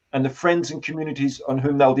and the friends and communities on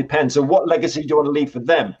whom they'll depend. So what legacy do you want to leave for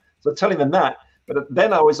them? So telling them that. But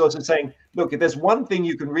then I was also saying, look, if there's one thing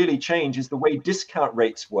you can really change is the way discount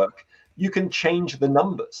rates work. You can change the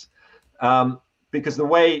numbers. Because the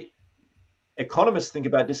way economists think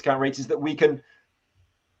about discount rates is that we can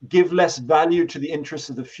give less value to the interests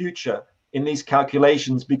of the future in these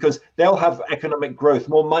calculations, because they'll have economic growth,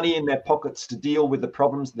 more money in their pockets to deal with the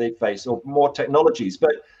problems they face, or more technologies.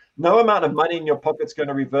 But no amount of money in your pocket is going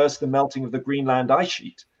to reverse the melting of the Greenland ice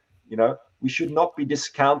sheet. You know, we should not be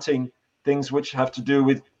discounting things which have to do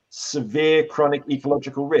with severe chronic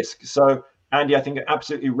ecological risk. So, Andy, I think you're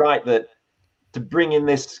absolutely right that to bring in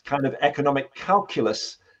this kind of economic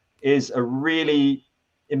calculus is a really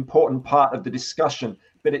important part of the discussion,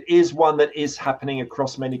 but it is one that is happening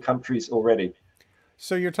across many countries already.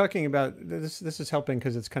 So you're talking about this. This is helping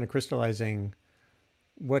because it's kind of crystallizing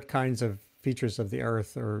what kinds of features of the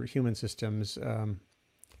Earth or human systems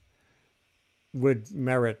would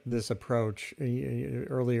merit this approach.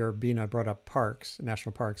 Earlier, Bina brought up parks,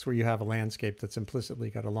 national parks, where you have a landscape that's implicitly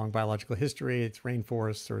got a long biological history. It's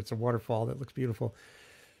rainforests or it's a waterfall that looks beautiful.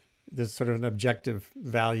 There's sort of an objective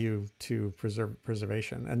value to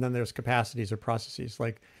preservation. And then there's capacities or processes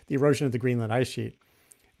like the erosion of the Greenland ice sheet,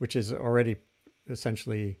 which is already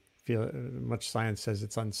essentially, much science says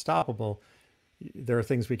it's unstoppable. There are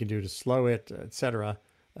things we can do to slow it, et cetera.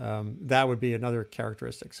 That would be another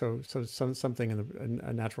characteristic. So something in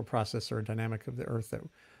a natural process or a dynamic of the Earth that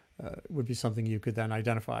would be something you could then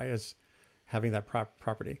identify as having that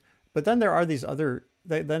property. But then there are these other,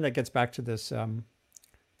 then that gets back to this,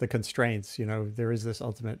 the constraints. You know, there is this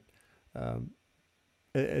ultimate,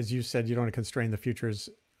 as you said, you don't want to constrain the future's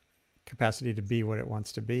capacity to be what it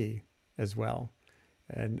wants to be as well.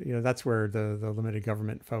 And, you know, that's where the limited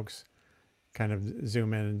government folks kind of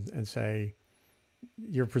zoom in and say,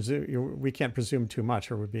 we can't presume too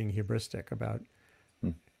much, or we're being hubristic about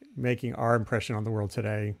making our impression on the world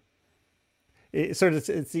today. It's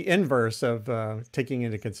the inverse of taking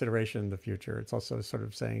into consideration the future. It's also sort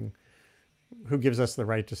of saying, who gives us the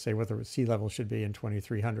right to say what the sea level should be in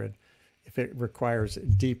 2300 if it requires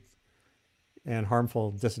deep and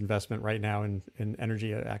harmful disinvestment right now in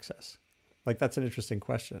energy access? Like, that's an interesting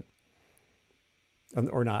question,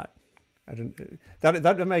 or not. I don't.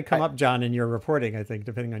 That may come up, John, in your reporting. I think,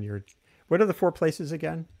 depending on your. What are the 4 places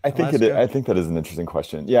again? I think that is an interesting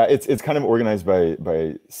question. Yeah, it's kind of organized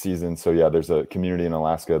by season. So yeah, there's a community in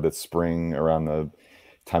Alaska that's spring, around the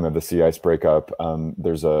time of the sea ice breakup.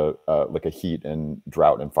 There's a heat and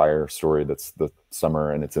drought and fire story that's the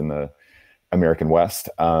summer, and it's in the American West.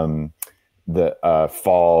 The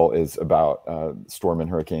fall is about storm and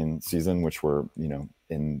hurricane season, which we're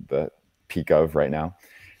in the peak of right now.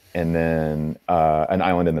 And then an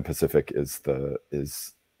island in the Pacific is the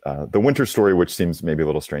winter story, which seems maybe a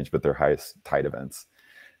little strange, but their highest tide events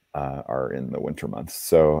are in the winter months.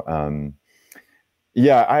 So I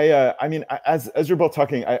mean, as you're both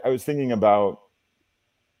talking, I was thinking about.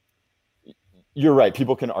 You're right.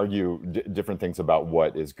 People can argue different things about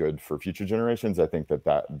what is good for future generations. I think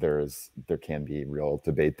that there can be real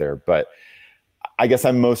debate there, but I guess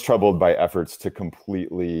I'm most troubled by efforts to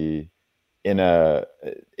completely, in an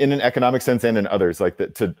economic sense and in others, like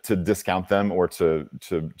that, to discount them or to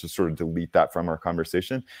sort of delete that from our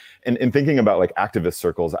conversation. And in thinking about like activist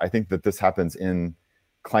circles, I think that this happens in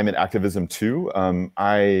climate activism too.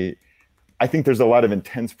 I think there's a lot of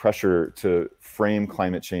intense pressure to frame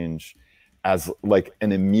climate change as like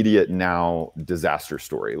an immediate now disaster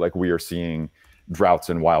story. Like, we are seeing droughts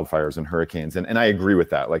and wildfires and hurricanes. And I agree with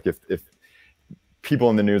that. Like, if people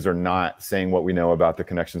in the news are not saying what we know about the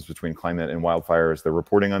connections between climate and wildfires, they're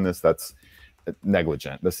reporting on this, that's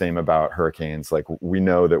negligent. The same about hurricanes. Like, we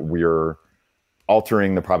know that we're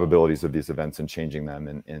altering the probabilities of these events and changing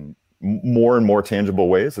them in more and more tangible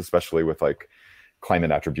ways, especially with like climate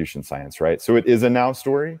attribution science, right? So it is a now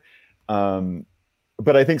story.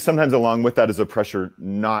 But I think sometimes along with that is a pressure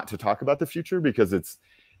not to talk about the future, because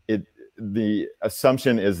the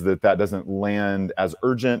assumption is that doesn't land as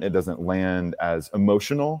urgent, it doesn't land as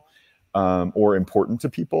emotional or important to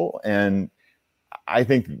people. And I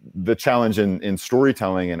think the challenge in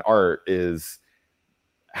storytelling and art is,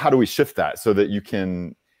 how do we shift that so that you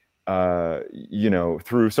can,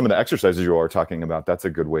 through some of the exercises you all are talking about, that's a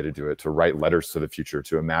good way to do it, to write letters to the future,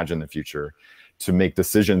 to imagine the future, to make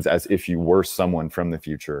decisions as if you were someone from the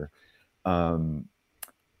future.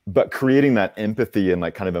 But creating that empathy and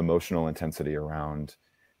like kind of emotional intensity around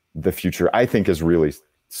the future, I think, is really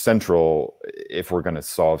central if we're going to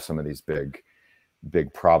solve some of these big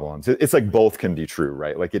problems. It's like both can be true,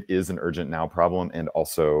 right? Like, it is an urgent now problem. And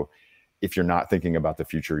also, if you're not thinking about the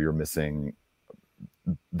future, you're missing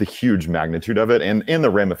the huge magnitude of it and the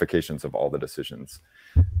ramifications of all the decisions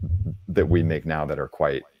that we make now that are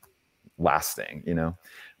quite lasting,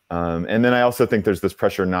 and then I also think there's this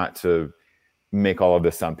pressure not to make all of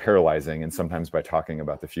this sound paralyzing, and sometimes by talking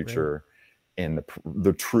about the future, right, and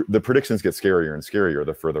the predictions get scarier and scarier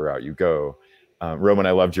the further out you go. Roman,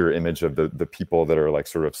 I loved your image of the people that are like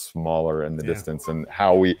sort of smaller in the distance, and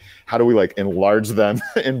how do we like enlarge them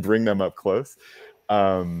and bring them up close.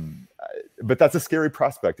 But that's a scary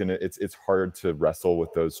prospect, and it's hard to wrestle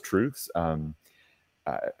with those truths.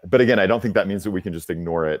 But again, I don't think that means that we can just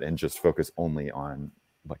ignore it and just focus only on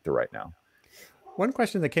like the right now. One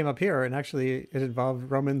question that came up here, and actually it involved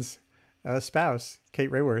Roman's spouse,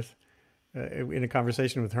 Kate Rayworth, in a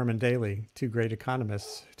conversation with Herman Daly, two great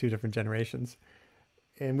economists, two different generations.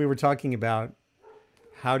 And we were talking about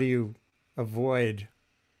how do you avoid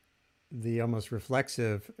the almost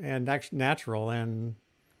reflexive and natural and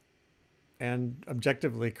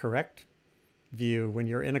objectively correct view when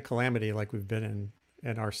you're in a calamity like we've been in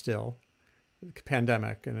and are still,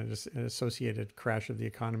 pandemic and an associated crash of the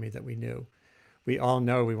economy that we knew. We all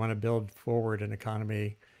know we want to build forward an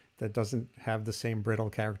economy that doesn't have the same brittle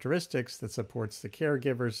characteristics, that supports the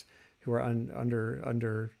caregivers who are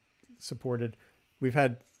under supported. We've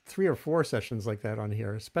had 3 or 4 sessions like that on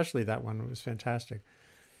here, especially that one was fantastic.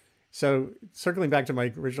 So circling back to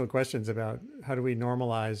my original questions about how do we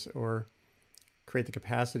normalize or create the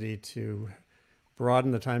capacity to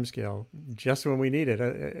broaden the timescale just when we need it.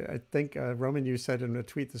 I think, Roman, you said in a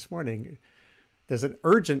tweet this morning, there's an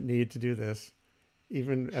urgent need to do this,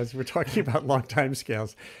 even as we're talking about long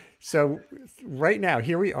timescales. So right now,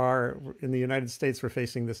 here we are in the United States, we're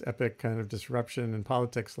facing this epic kind of disruption in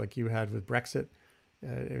politics like you had with Brexit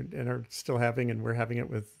and are still having, and we're having it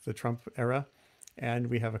with the Trump era. And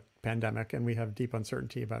we have a pandemic, and we have deep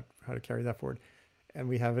uncertainty about how to carry that forward. And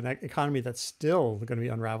we have an economy that's still going to be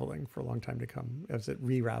unraveling for a long time to come as it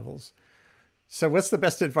re-ravels. So what's the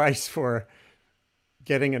best advice for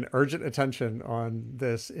getting an urgent attention on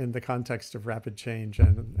this in the context of rapid change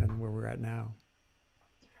and where we're at now?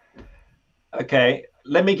 Okay,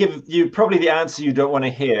 let me give you probably the answer you don't want to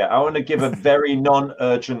hear. I want to give a very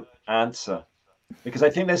non-urgent answer, because I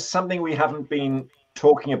think there's something we haven't been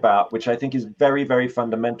talking about, which I think is very, very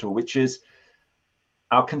fundamental, which is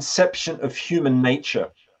our conception of human nature,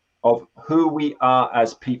 of who we are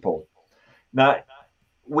as people. Now,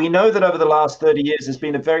 we know that over the last 30 years, there's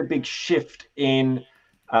been a very big shift in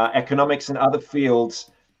economics and other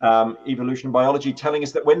fields, evolution biology, telling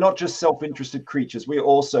us that we're not just self-interested creatures, we're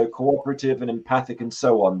also cooperative and empathic and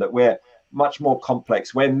so on, that we're much more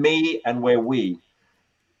complex. We're me and we're we.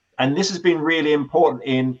 And this has been really important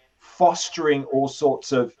in fostering all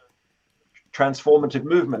sorts of transformative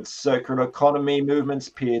movements, circular economy movements,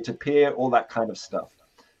 peer-to-peer, all that kind of stuff,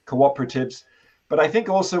 cooperatives. But I think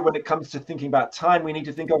also when it comes to thinking about time, we need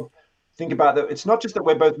to think about that it's not just that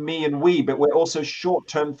we're both me and we, but we're also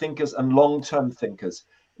short-term thinkers and long-term thinkers.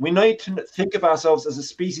 We need to think of ourselves as a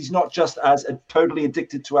species, not just as totally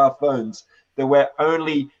addicted to our phones, that we're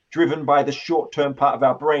only driven by the short-term part of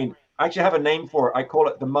our brain. I actually have a name for it. I call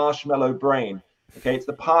it the marshmallow brain. Okay, it's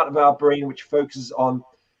the part of our brain which focuses on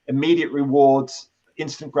immediate rewards,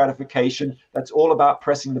 instant gratification. That's all about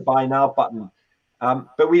pressing the buy now button.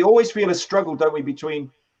 But we always feel a struggle, don't we,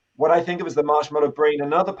 between what I think of as the marshmallow brain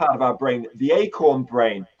and another part of our brain, the acorn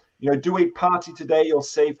brain. You know, do we party today or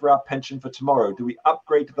save for our pension for tomorrow? Do we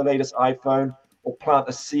upgrade to the latest iPhone or plant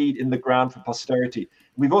a seed in the ground for posterity?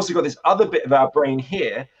 We've also got this other bit of our brain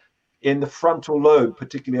here in the frontal lobe,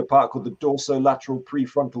 particularly a part called the dorsolateral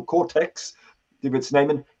prefrontal cortex, give its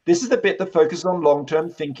name. And this is the bit that focuses on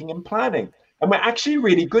long-term thinking and planning. And we're actually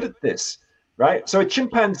really good at this, right? So a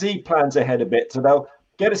chimpanzee plans ahead a bit. So they'll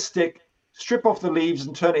get a stick, strip off the leaves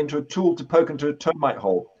and turn it into a tool to poke into a termite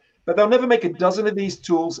hole. But they'll never make a dozen of these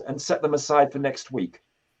tools and set them aside for next week,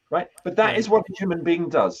 right? But that is what a human being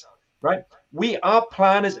does, right? We are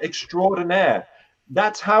planners extraordinaire.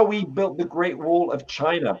 That's how we built the Great Wall of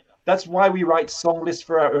China. That's why we write song lists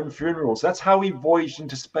for our own funerals. That's how we voyaged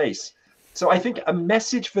into space. So I think a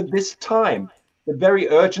message for this time, the very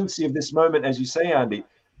urgency of this moment, as you say, Andy,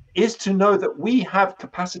 is to know that we have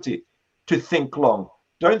capacity to think long.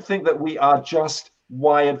 Don't think that we are just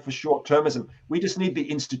wired for short-termism. We just need the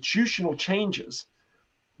institutional changes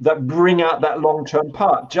that bring out that long-term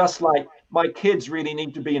part. Just like my kids really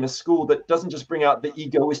need to be in a school that doesn't just bring out the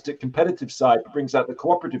egoistic competitive side, but brings out the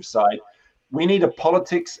cooperative side. We need a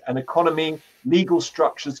politics, an economy, legal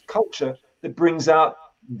structures, culture that brings out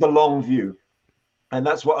the long view. And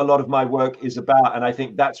that's what a lot of my work is about. And I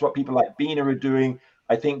think that's what people like Bina are doing.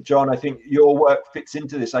 I think, John, I think your work fits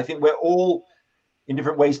into this. I think we're all, in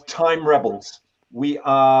different ways, time rebels. We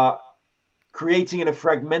are creating in a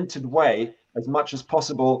fragmented way, as much as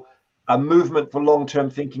possible, a movement for long-term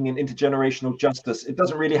thinking and intergenerational justice. It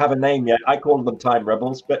doesn't really have a name yet. I call them time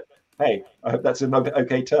rebels, but hey, I hope that's an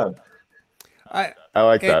okay term. I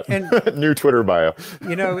like that. And new Twitter bio.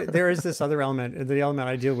 You know, there is this other element. The element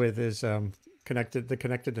I deal with is the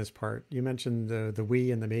connectedness part. You mentioned the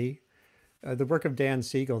we and the me. The work of Dan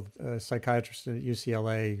Siegel, a psychiatrist at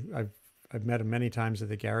UCLA, I've met him many times at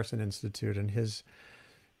the Garrison Institute, and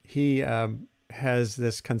he has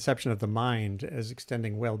this conception of the mind as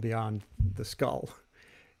extending well beyond the skull.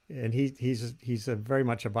 And he's a very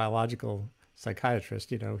much a biological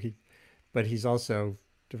psychiatrist, but he's also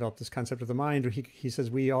developed this concept of the mind. He says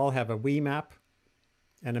we all have a we map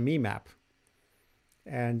and a me map,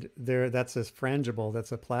 and that's a frangible,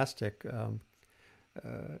 that's a plastic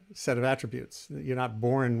set of attributes. You're not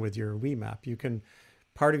born with your we map.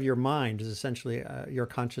 Part of your mind is essentially your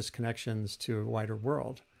conscious connections to a wider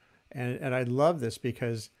world, and I love this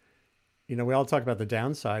because, we all talk about the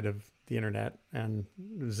downside of the internet and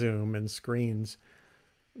Zoom and screens,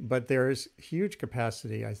 but there's huge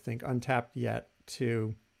capacity, I think, untapped yet,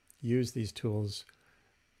 to use these tools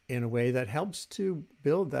in a way that helps to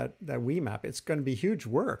build that we map. It's going to be huge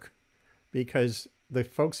work because the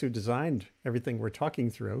folks who designed everything we're talking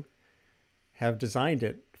through have designed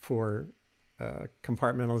it for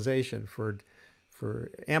compartmentalization,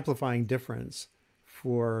 for amplifying difference,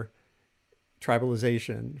 for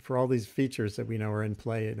tribalization, for all these features that we know are in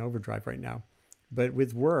play in overdrive right now. But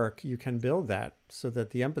with work, you can build that so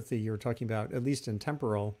that the empathy you're talking about, at least in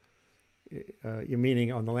temporal,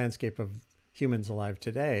 meaning on the landscape of humans alive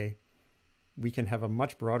today, we can have a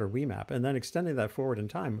much broader we map. And then extending that forward in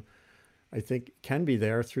time, I think, can be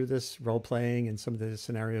there through this role playing and some of the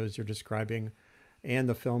scenarios you're describing, and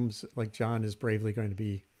the films like John is bravely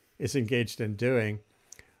is engaged in doing.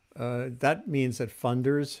 That means that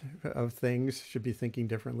funders of things should be thinking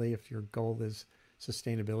differently. If your goal is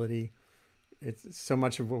sustainability, it's so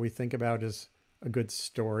much of what we think about is a good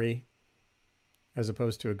story as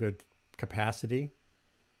opposed to a good capacity.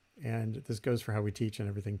 And this goes for how we teach and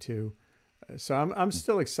everything too. So I'm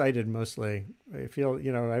still excited mostly. I feel,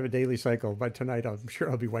 I have a daily cycle. By tonight, I'm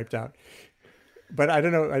sure I'll be wiped out. But I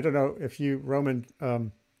don't know if you, Roman,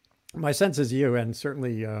 my sense is you, and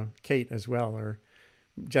certainly Kate as well, are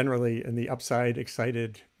generally in the upside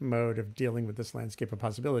excited mode of dealing with this landscape of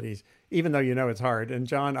possibilities, even though it's hard. And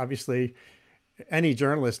John, obviously, any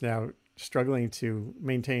journalist now struggling to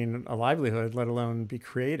maintain a livelihood, let alone be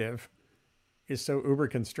creative, is so uber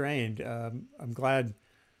constrained. I'm glad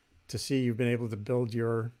to see you've been able to build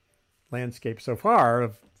your landscape so far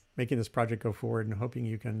of making this project go forward, and hoping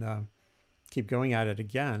you can keep going at it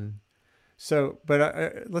again. So,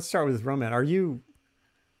 but let's start with Roman.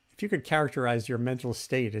 If you could characterize your mental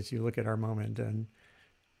state as you look at our moment and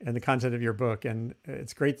the content of your book, and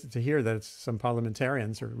it's great to hear that some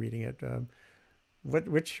parliamentarians are reading it.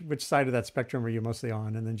 Which side of that spectrum are you mostly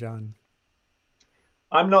on? And then John.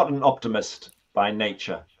 I'm not an optimist by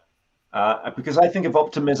nature, because I think of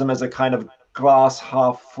optimism as a kind of glass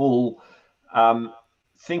half full,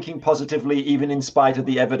 thinking positively even in spite of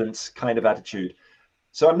the evidence kind of attitude.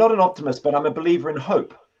 So I'm not an optimist, but I'm a believer in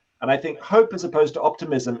hope. And I think hope, as opposed to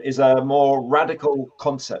optimism, is a more radical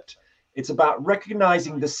concept. It's about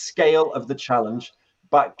recognizing the scale of the challenge,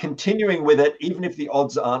 but continuing with it, even if the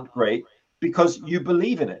odds aren't great, because you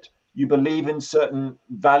believe in it. You believe in certain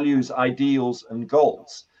values, ideals, and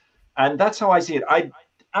goals. And that's how I see it. I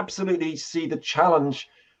absolutely see the challenge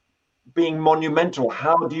being monumental.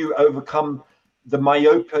 How do you overcome the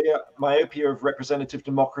myopia of representative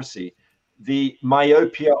democracy, the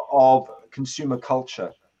myopia of consumer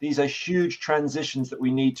culture? These are huge transitions that we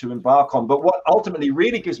need to embark on. But what ultimately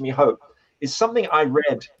really gives me hope is something I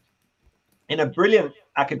read in a brilliant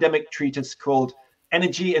academic treatise called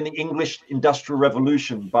Energy and the English Industrial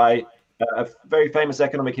Revolution by a very famous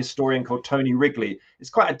economic historian called Tony Wrigley. It's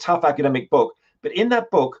quite a tough academic book. But in that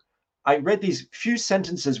book, I read these few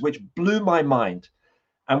sentences which blew my mind.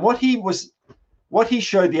 And what he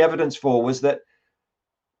showed the evidence for was that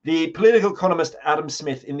the political economist Adam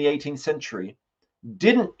Smith in the 18th century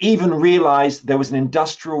didn't even realize there was an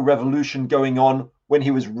industrial revolution going on when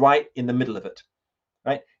he was right in the middle of it,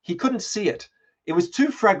 right? He couldn't see it. It was too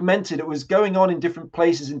fragmented. It was going on in different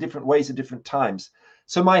places, in different ways, at different times.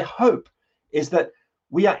 So my hope is that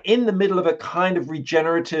we are in the middle of a kind of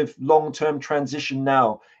regenerative long-term transition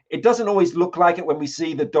now. It doesn't always look like it when we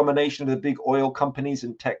see the domination of the big oil companies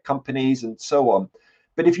and tech companies and so on.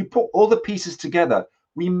 But if you put all the pieces together,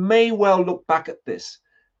 we may well look back at this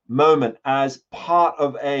moment as part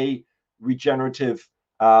of a regenerative,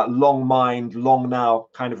 long mind, long now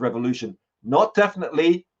kind of revolution. Not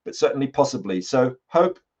definitely, but certainly possibly. So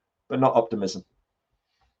hope, but not optimism.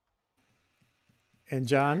 And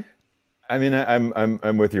John? I mean,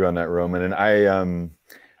 I'm with you on that, Roman. And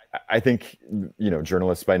I think,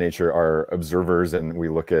 journalists by nature are observers, and we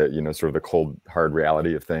look at, sort of the cold, hard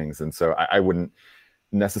reality of things. And so I wouldn't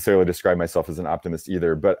necessarily describe myself as an optimist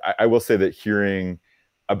either, but I will say that hearing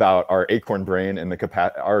about our acorn brain and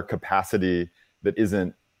our capacity that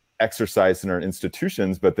isn't exercised in our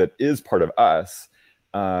institutions, but that is part of us,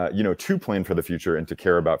 to plan for the future and to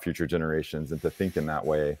care about future generations and to think in that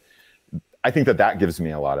way, I think that gives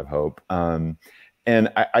me a lot of hope. And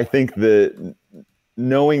I think that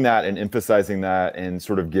knowing that and emphasizing that and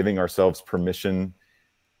sort of giving ourselves permission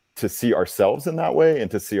to see ourselves in that way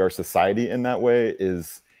and to see our society in that way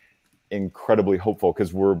is incredibly hopeful,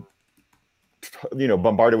 because we're,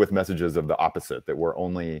 bombarded with messages of the opposite, that we're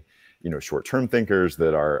only, short-term thinkers,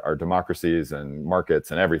 that our democracies and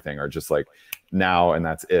markets and everything are just like now and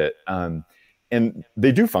that's it. And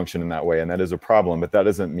they do function in that way, and that is a problem, but that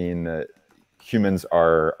doesn't mean that humans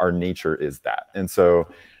our nature is that. And so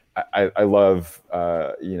I love,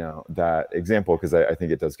 that example, because I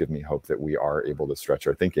think it does give me hope that we are able to stretch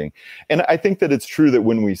our thinking. And I think that it's true that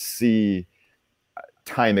when we see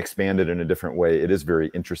time expanded in a different way, it is very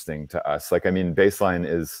interesting to us. Like, I mean, Baseline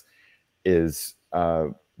is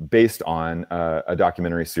based on a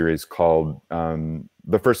documentary series called,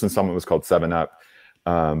 the first installment was called 7 Up,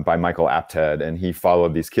 by Michael Apted. And he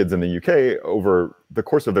followed these kids in the UK over the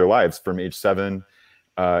course of their lives from age 7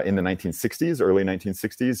 in the 1960s, early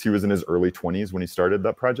 1960s. He was in his early 20s when he started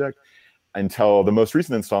that project, until the most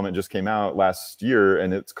recent installment just came out last year,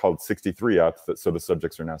 and it's called 63 Up. So the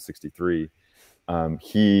subjects are now 63.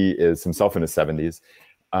 He is himself in his 70s.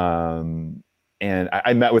 And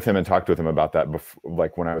I met with him and talked with him about that before,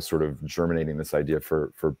 like when I was sort of germinating this idea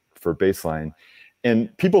for Baseline.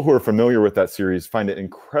 And people who are familiar with that series find it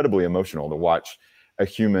incredibly emotional to watch a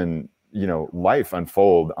human life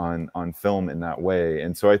unfold on film in that way.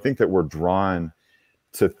 And so I think that we're drawn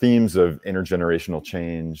to themes of intergenerational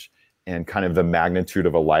change and kind of the magnitude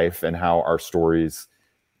of a life and how our stories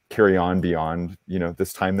carry on beyond,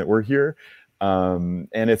 this time that we're here. And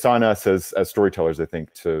it's on us as storytellers, I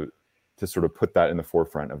think, to sort of put that in the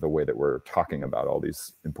forefront of the way that we're talking about all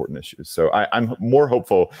these important issues. So I'm more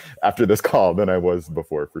hopeful after this call than I was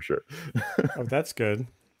before, for sure. Oh, that's good.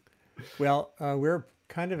 Well, we're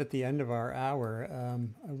kind of at the end of our hour.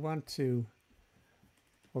 I want to,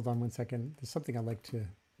 hold on one second. There's something I'd like to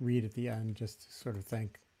read at the end, just to sort of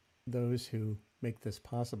thank those who make this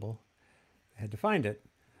possible. I had to find it.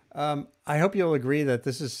 I hope you'll agree that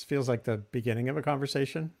this feels like the beginning of a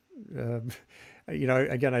conversation.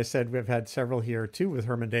 Again, I said we've had several here, two with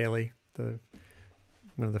Herman Daly, one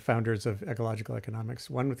of the founders of ecological economics,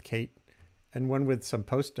 one with Kate, and one with some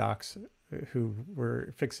postdocs who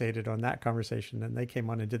were fixated on that conversation. And they came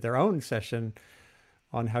on and did their own session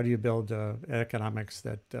on how do you build economics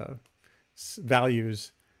that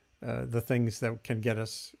values the things that can get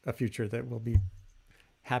us a future that we'll be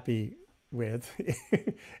happy with,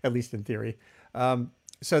 at least in theory.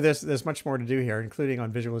 So there's much more to do here, including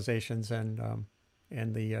on visualizations and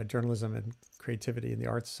the journalism and creativity and the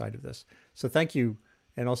arts side of this. So thank you,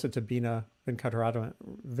 and also to Bina Venkataraman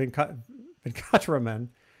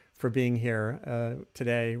for being here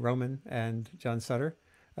today, Roman and John Sutter.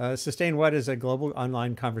 Sustain What is a global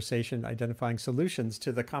online conversation identifying solutions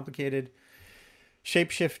to the complicated,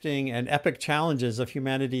 shape-shifting, and epic challenges of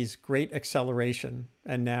humanity's great acceleration,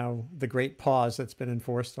 and now the great pause that's been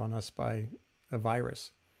enforced on us by a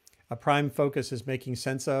virus. A prime focus is making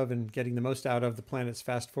sense of and getting the most out of the planet's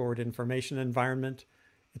fast-forward information environment.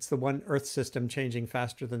 It's the one Earth system changing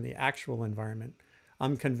faster than the actual environment.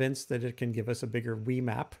 I'm convinced that it can give us a bigger we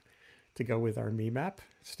map to go with our me map.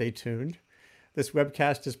 Stay tuned. This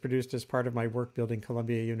webcast is produced as part of my work building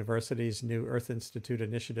Columbia University's new Earth Institute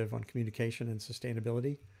initiative on communication and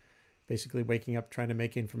sustainability. Basically waking up, trying to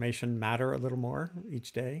make information matter a little more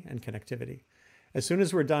each day, and connectivity. As soon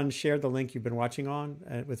as we're done, share the link you've been watching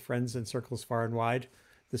on with friends in circles far and wide.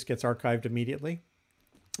 This gets archived immediately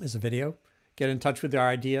as a video. Get in touch with our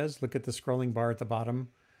ideas. Look at the scrolling bar at the bottom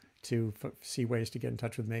to see ways to get in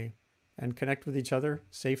touch with me and connect with each other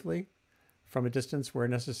safely from a distance where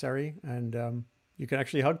necessary. And you can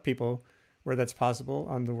actually hug people where that's possible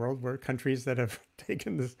on the world, where countries that have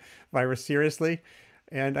taken this virus seriously.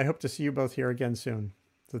 And I hope to see you both here again soon.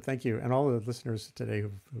 So thank you. And all the listeners today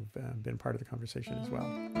who've been part of the conversation as well.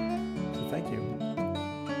 So thank you.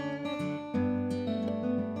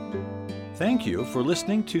 Thank you for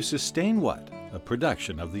listening to Sustain What, a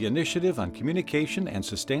production of the Initiative on Communication and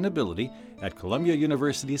Sustainability at Columbia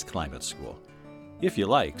University's Climate School. If you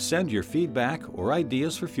like, send your feedback or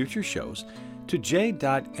ideas for future shows to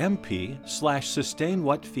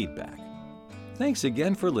j.mp/sustainwhatfeedback. Thanks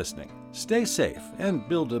again for listening. Stay safe and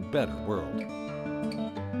build a better world.